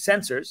quantum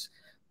sensors.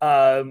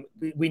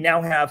 We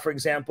now have, for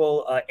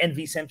example,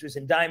 NV sensors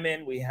in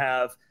Diamond. We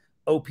have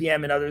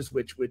OPM and others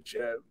which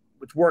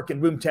work in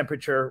room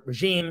temperature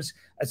regimes,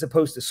 as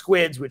opposed to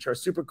squids, which are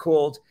super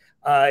cooled.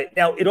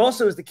 Now, it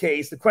also is the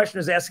case, the question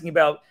is asking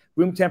about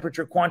room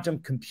temperature quantum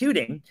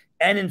computing.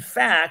 And in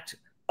fact,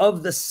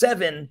 of the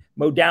 7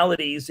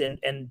 modalities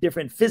and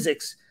different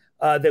physics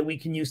that we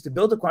can use to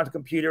build a quantum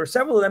computer,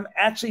 several of them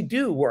actually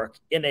do work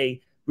in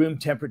a room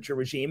temperature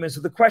regime. And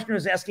so the questioner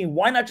is asking,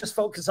 why not just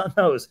focus on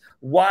those?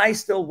 Why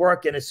still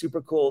work in a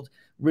super cooled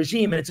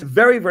regime? And it's a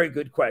very, very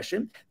good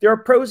question. There are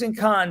pros and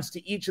cons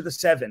to each of the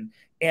 7.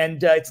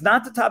 And it's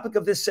not the topic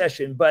of this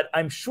session, but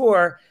I'm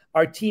sure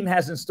our team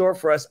has in store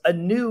for us a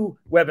new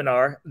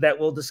webinar that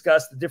will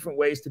discuss the different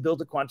ways to build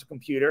a quantum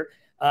computer.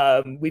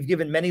 We've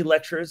given many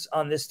lectures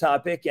on this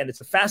topic, and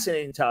it's a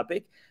fascinating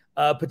topic,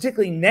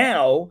 particularly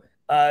now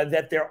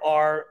that there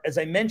are, as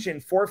I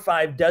mentioned, 4 or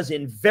 5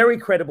 dozen very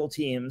credible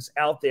teams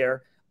out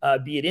there,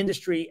 be it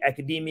industry,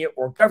 academia,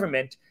 or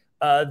government,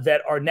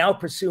 that are now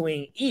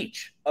pursuing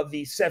each of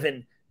these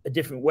 7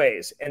 different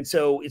ways. And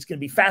so it's going to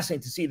be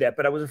fascinating to see that.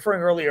 But I was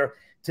referring earlier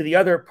to the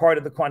other part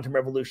of the quantum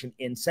revolution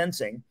in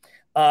sensing.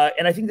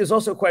 And I think there's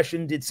also a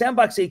question, did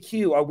Sandbox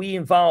AQ, are we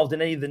involved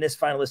in any of the NIST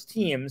finalist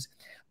teams?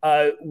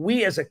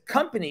 We as a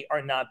company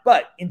are not,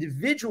 but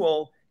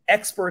individual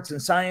experts and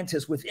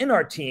scientists within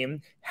our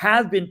team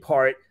have been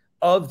part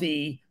of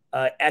the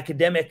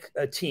academic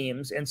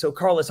teams. And so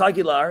Carlos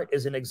Aguilar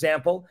is an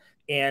example,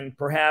 and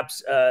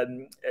perhaps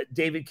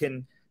David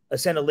can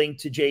send a link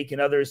to Jake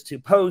and others to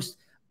post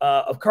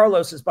of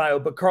Carlos's bio.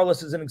 But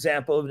Carlos is an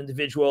example of an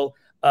individual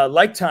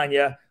like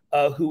Tanja,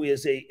 who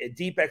is a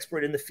deep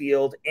expert in the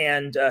field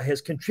and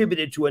has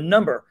contributed to a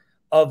number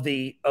of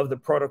the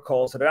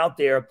protocols that are out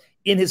there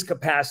in his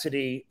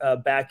capacity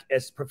back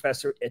as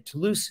professor at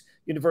Toulouse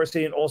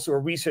University and also a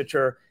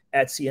researcher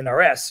at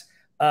CNRS.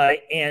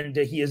 And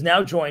he has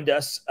now joined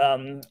us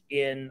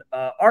in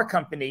our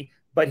company,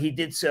 but he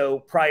did so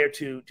prior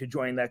to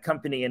joining that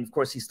company. And of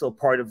course, he's still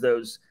part of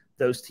those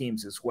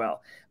teams as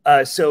well.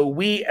 So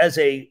we as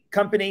a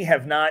company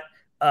have not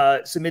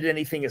submitted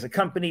anything as a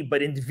company,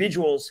 but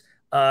individuals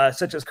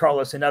such as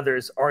Carlos and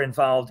others are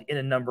involved in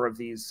a number of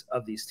these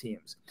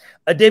teams.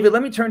 David,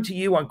 let me turn to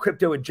you on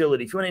crypto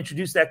agility. If you want to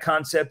introduce that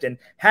concept and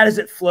how does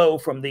it flow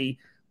from the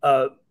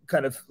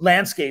kind of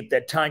landscape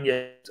that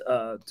Tanja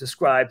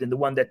described and the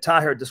one that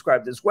Taher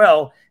described as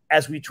well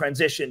as we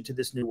transition to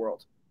this new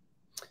world?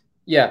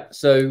 Yeah,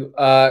 so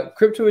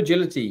crypto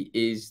agility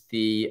is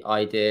the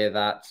idea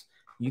that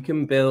you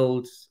can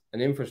build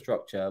an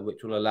infrastructure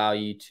which will allow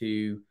you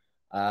to,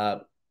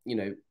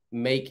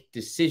 make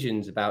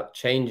decisions about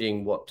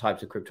changing what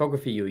types of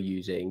cryptography you're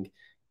using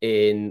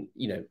in,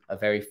 a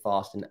very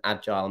fast and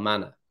agile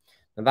manner.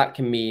 And that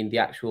can mean the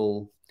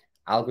actual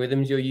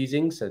algorithms you're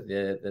using, so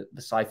the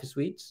cipher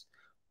suites,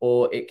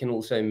 or it can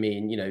also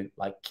mean,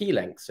 like key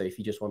length. So if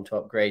you just want to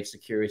upgrade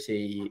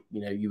security,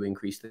 you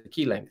increase the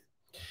key length.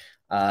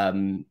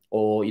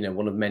 Or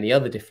one of many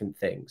other different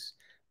things.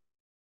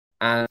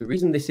 And the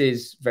reason this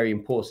is very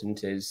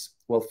important is,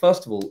 well,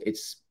 first of all,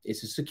 it's a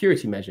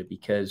security measure,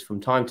 because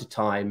from time to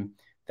time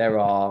there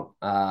are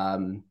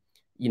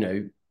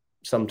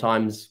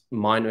sometimes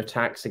minor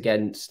attacks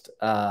against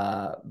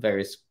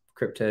various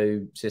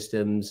crypto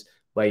systems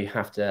where you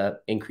have to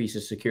increase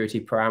a security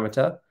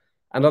parameter,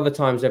 and other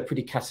times they're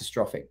pretty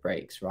catastrophic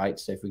breaks, right?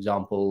 So for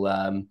example,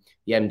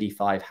 the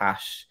MD5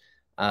 hash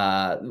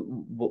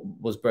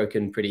was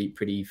broken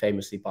pretty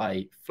famously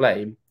by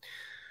Flame.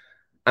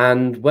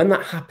 And when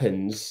that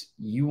happens,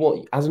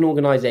 as an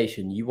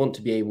organization, you want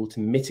to be able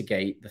to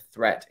mitigate the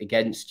threat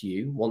against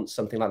you once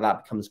something like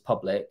that becomes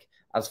public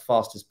as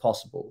fast as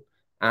possible.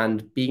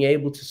 And being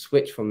able to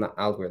switch from that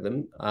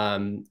algorithm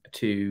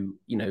to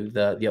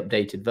the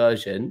updated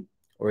version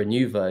or a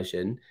new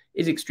version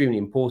is extremely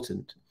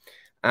important.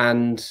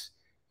 And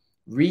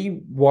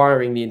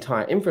rewiring the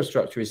entire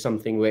infrastructure is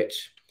something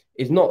which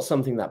is not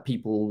something that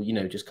people,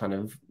 just kind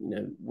of,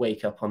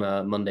 wake up on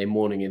a Monday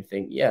morning and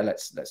think, yeah,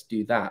 let's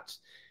do that.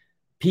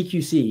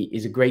 PQC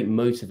is a great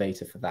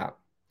motivator for that.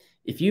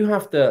 If you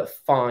have to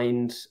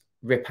find,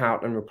 rip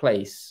out, and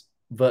replace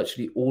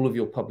virtually all of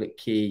your public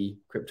key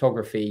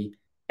cryptography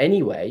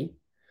anyway,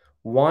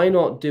 why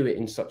not do it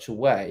in such a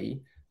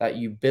way that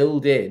you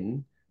build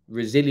in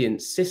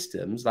resilient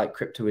systems like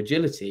crypto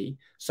agility,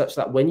 such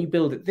that when you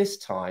build it this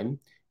time,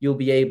 you'll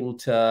be able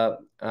to,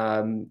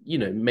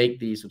 make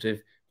these sort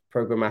of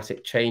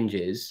programmatic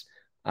changes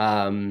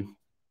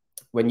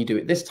when you do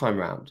it this time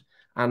around.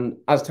 And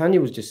as Tanja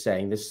was just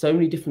saying, there's so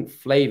many different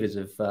flavors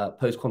of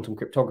post-quantum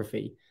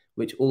cryptography,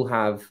 which all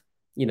have,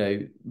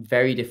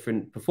 very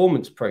different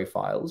performance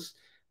profiles.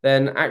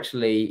 Then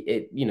actually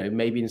it,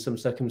 maybe in some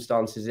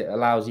circumstances, it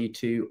allows you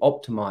to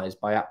optimize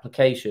by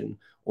application,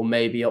 or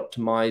maybe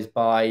optimize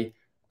by,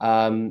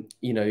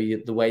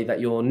 the way that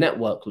your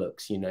network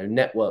looks,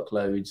 network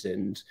loads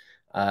and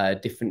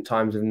different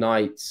times of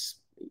nights,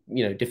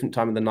 different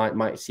time of the night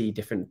might see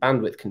different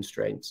bandwidth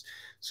constraints.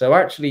 So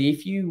actually,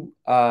 if you,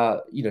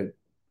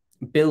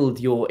 build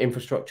your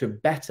infrastructure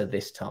better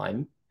this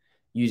time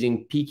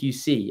using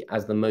PQC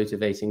as the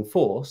motivating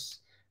force,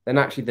 then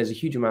actually there's a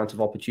huge amount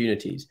of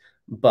opportunities.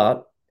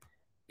 But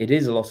it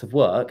is a lot of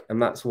work, and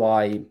that's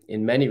why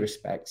in many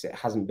respects it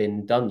hasn't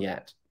been done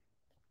yet.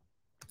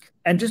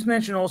 And just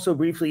mention also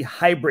briefly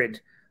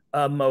hybrid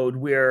mode,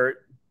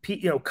 where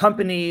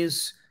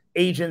companies,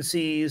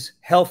 agencies,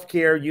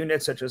 healthcare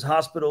units such as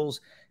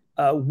hospitals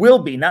will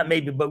be, not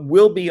maybe, but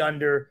will be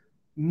under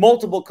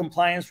multiple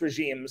compliance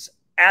regimes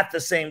at the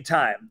same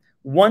time.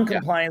 One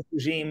compliance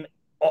regime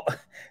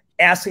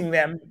asking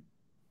them,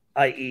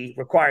 i.e.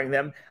 requiring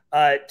them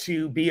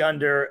to be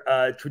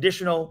under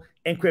traditional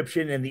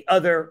encryption, and the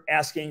other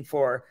asking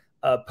for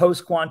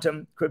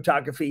post-quantum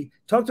cryptography.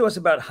 Talk to us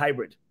about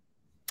hybrid.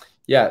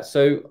 Yeah,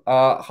 so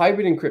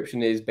hybrid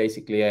encryption is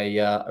basically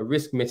a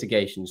risk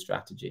mitigation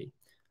strategy.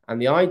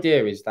 And the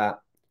idea is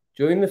that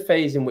during the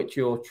phase in which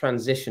you're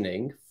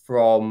transitioning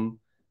from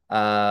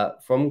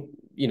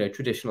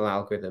traditional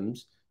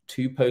algorithms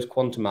to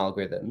post-quantum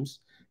algorithms,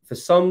 for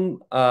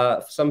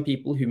some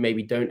people who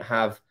maybe don't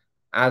have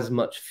as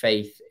much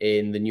faith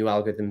in the new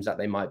algorithms that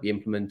they might be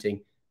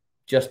implementing,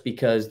 just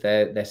because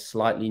they're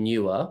slightly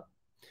newer,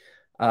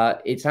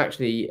 it's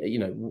actually,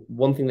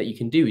 one thing that you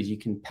can do is you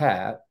can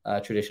pair a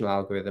traditional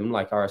algorithm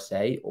like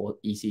RSA or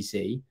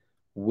ECC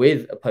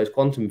with a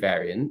post-quantum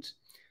variant,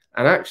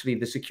 and actually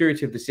the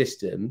security of the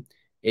system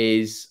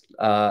is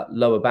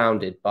lower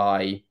bounded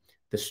by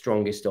the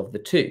strongest of the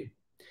two.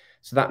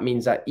 So that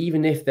means that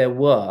even if there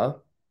were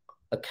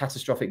a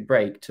catastrophic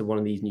break to one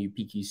of these new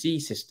PQC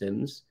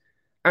systems,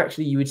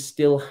 actually you would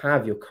still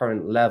have your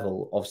current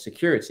level of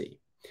security.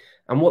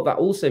 And what that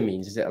also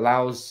means is it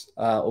allows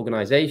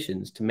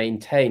organizations to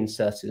maintain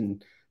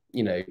certain,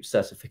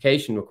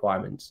 certification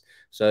requirements.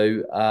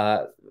 So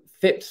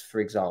FIPS, for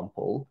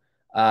example,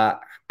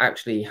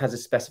 actually has a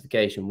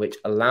specification which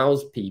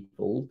allows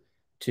people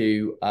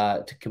to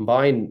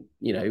combine,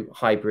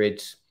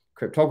 hybrid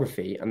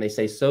cryptography. And they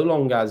say, so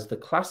long as the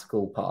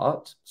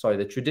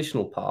the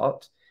traditional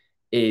part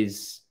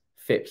is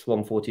FIPS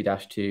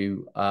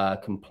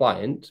 140-2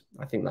 compliant,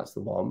 I think that's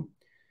the one,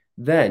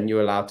 then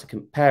you're allowed to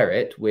compare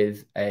it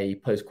with a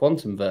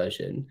post-quantum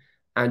version,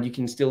 and you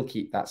can still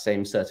keep that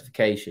same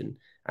certification.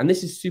 And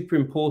this is super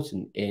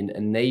important in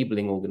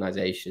enabling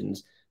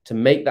organizations to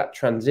make that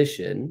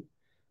transition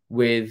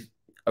with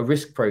a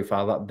risk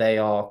profile that they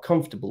are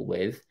comfortable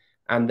with,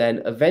 And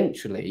then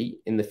eventually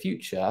in the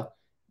future,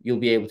 you'll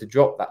be able to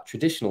drop that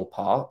traditional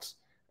part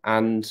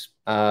and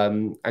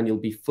you'll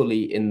be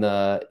fully in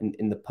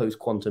the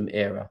post-quantum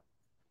era.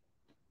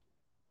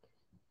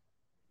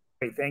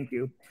 Great, thank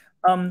you.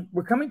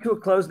 We're coming to a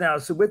close now.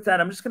 So with that,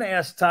 I'm just going to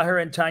ask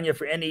Taher and Tanja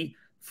for any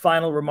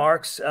final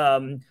remarks,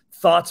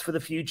 thoughts for the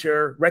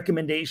future,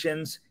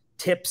 recommendations,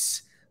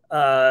 tips,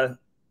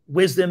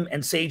 wisdom,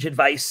 and sage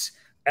advice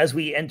as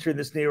we enter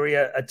this new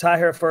area.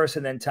 Taher first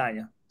and then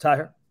Tanja.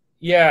 Taher?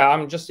 Yeah,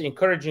 I'm just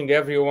encouraging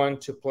everyone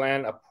to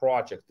plan a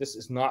project. This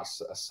is not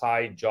a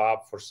side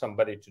job for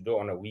somebody to do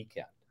on a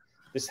weekend.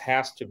 This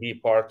has to be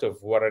part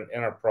of what an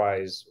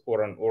enterprise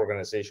or an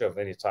organization of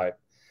any type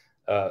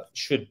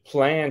should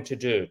plan to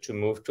do to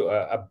move to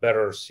a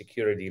better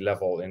security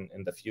level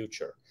in the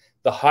future.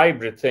 The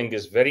hybrid thing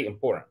is very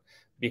important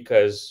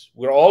because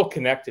we're all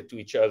connected to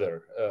each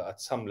other at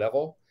some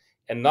level,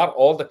 and not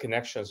all the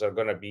connections are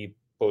going to be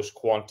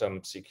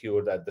post-quantum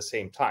secured at the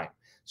same time.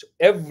 So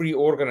every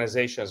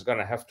organization is going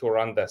to have to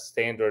run the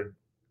standard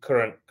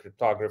current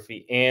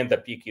cryptography and the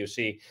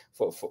PQC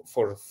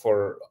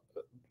for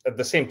at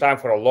the same time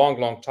for a long,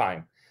 long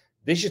time.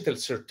 Digital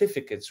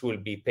certificates will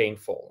be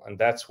painful, and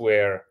that's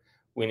where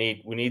we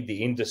need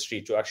the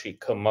industry to actually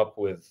come up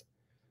with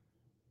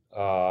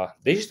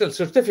digital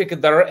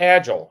certificates that are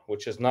agile,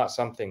 which is not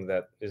something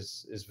that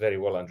is very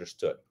well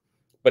understood.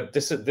 But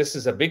this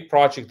is a big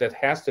project that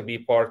has to be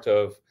part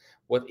of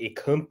what a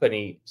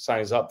company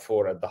signs up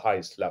for at the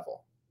highest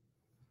level.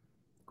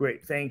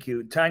 Great, thank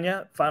you.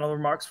 Tanja, final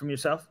remarks from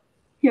yourself?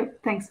 Yeah,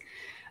 thanks.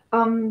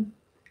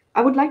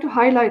 I would like to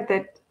highlight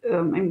that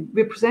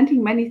we're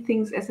presenting many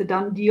things as a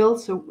done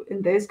deal,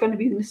 and there's going to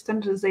be this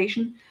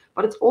standardization,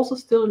 but it's also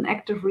still an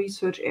active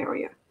research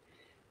area.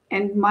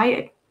 And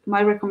my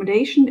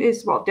recommendation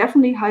is, well,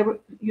 definitely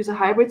use a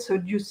hybrid, so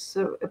use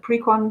a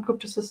pre-quantum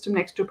crypto system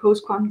next to a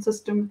post-quantum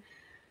system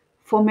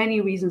for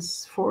many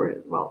reasons, for,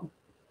 well,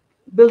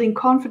 building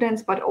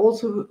confidence, but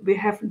also we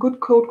have good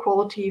code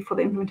quality for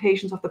the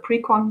implementations of the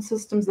pre-quantum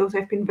systems. Those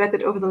have been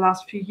vetted over the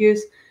last few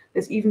years.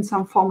 There's even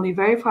some formally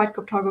verified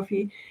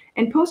cryptography.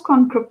 And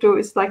post-quantum crypto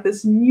is like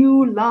this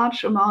new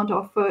large amount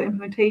of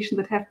implementation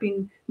that have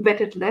been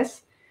vetted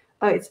less.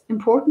 It's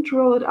important to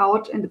roll it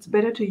out, and it's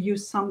better to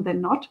use some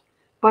than not,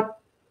 but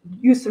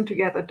use them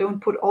together.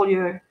 Don't put all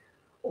your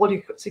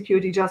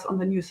security just on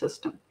the new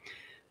system.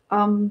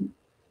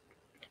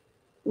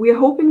 We are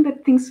hoping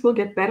that things will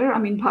get better. I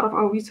mean, part of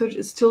our research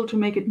is still to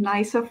make it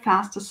nicer,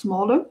 faster,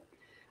 smaller.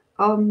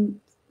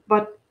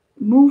 But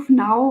move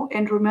now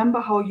and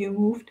remember how you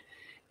moved,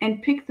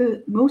 and pick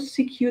the most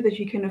secure that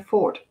you can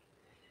afford.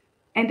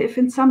 And if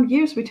in some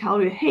years we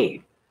tell you,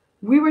 hey,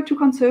 we were too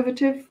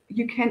conservative,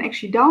 you can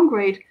actually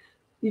downgrade,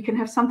 you can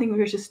have something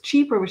which is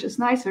cheaper, which is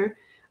nicer,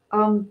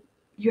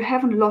 you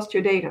haven't lost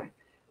your data.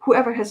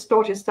 Whoever has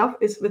stored your stuff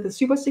is with a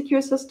super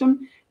secure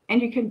system,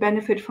 and you can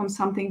benefit from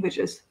something which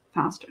is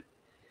faster.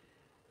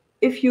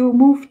 If you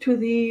move to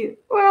the,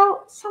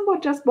 well,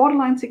 somewhat just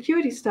borderline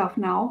security stuff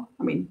now,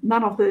 I mean,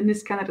 none of the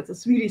NIST candidates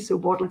is really so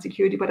borderline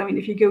security, but I mean,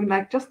 if you're going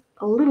like just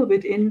a little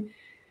bit in,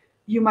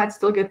 you might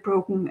still get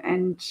broken,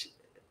 and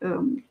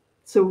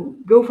so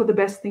go for the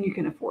best thing you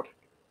can afford.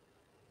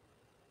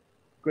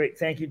 Great.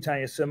 Thank you,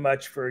 Tanja, so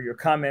much for your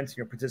comments and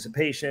your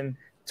participation.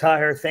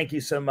 Taher, thank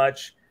you so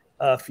much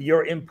for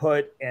your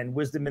input and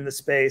wisdom in the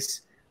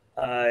space.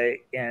 As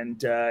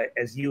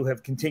you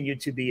have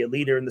continued to be a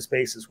leader in the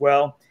space as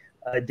well.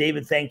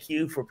 David, thank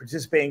you for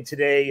participating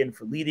today and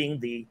for leading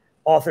the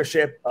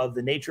authorship of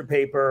the Nature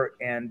paper,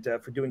 and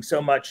for doing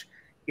so much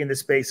in the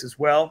space as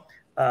well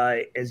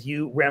as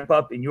you ramp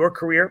up in your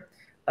career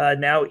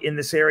now in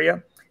this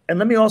area. And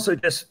let me also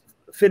just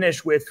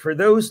finish with, for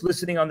those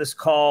listening on this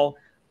call,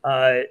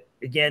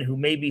 again, who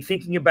may be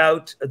thinking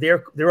about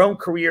their own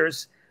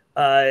careers,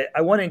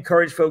 I want to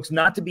encourage folks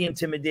not to be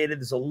intimidated.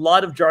 There's a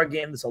lot of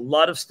jargon, there's a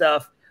lot of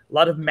stuff, a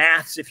lot of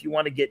maths if you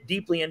want to get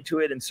deeply into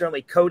it, and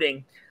certainly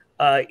coding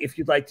if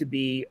you'd like to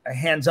be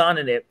hands-on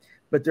in it.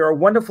 But there are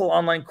wonderful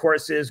online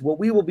courses. What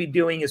we will be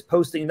doing is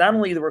posting not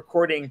only the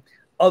recording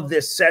of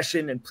this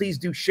session, and please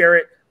do share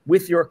it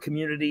with your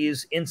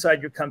communities,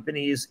 inside your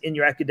companies, in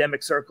your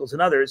academic circles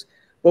and others,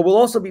 but we'll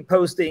also be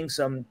posting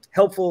some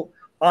helpful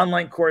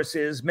online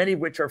courses, many of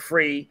which are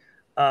free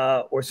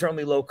or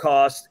certainly low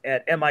cost,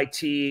 at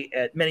MIT,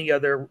 at many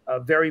other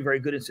very, very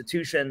good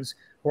institutions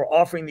who are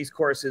offering these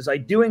courses. I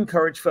do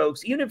encourage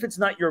folks, even if it's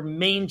not your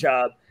main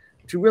job,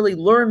 to really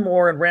learn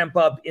more and ramp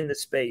up in the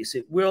space.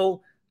 It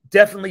will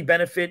definitely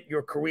benefit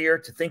your career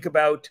to think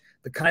about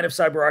the kind of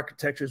cyber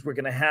architectures we're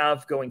going to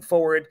have going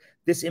forward.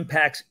 This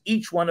impacts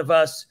each one of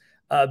us,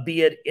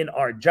 be it in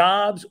our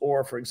jobs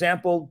or, for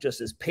example,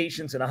 just as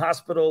patients in a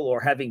hospital or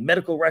having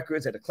medical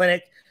records at a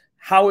clinic.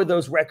 How are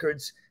those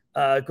records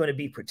going to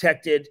be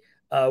protected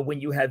when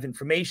you have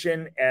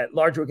information at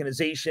large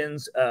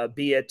organizations,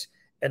 be it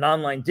an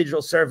online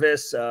digital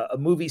service, a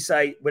movie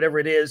site, whatever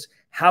it is?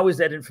 How is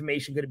that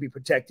information going to be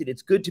protected?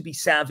 It's good to be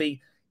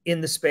savvy in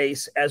the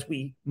space as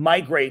we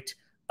migrate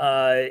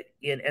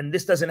And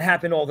this doesn't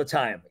happen all the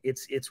time.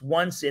 It's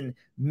once in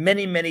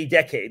many, many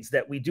decades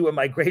that we do a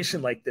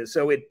migration like this.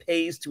 So it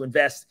pays to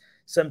invest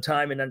some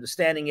time in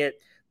understanding it.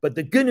 But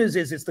the good news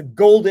is it's the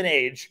golden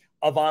age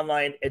of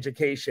online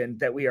education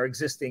that we are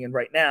existing in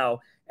right now.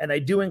 And I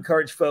do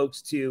encourage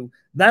folks to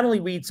not only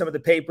read some of the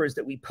papers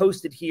that we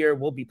posted here,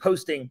 we'll be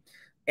posting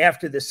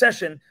after this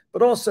session,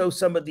 but also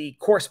some of the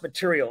course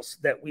materials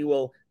that we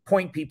will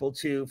point people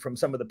to from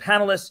some of the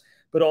panelists,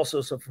 but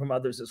also from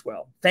others as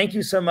well. Thank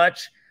you so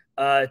much.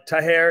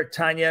 Taher,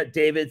 Tanja,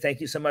 David,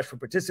 thank you so much for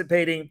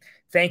participating.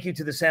 Thank you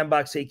to the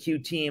Sandbox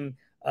AQ team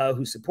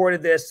who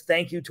supported this.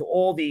 Thank you to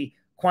all the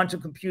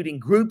quantum computing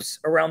groups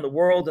around the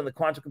world and the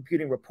Quantum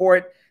Computing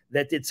Report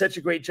that did such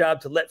a great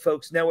job to let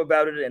folks know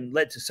about it and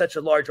led to such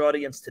a large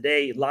audience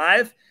today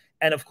live,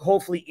 and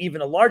hopefully even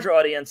a larger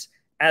audience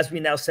as we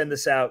now send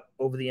this out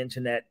over the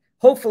internet,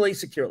 hopefully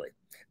securely.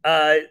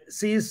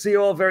 See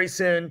you all very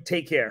soon.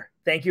 Take care.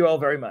 Thank you all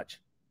very much.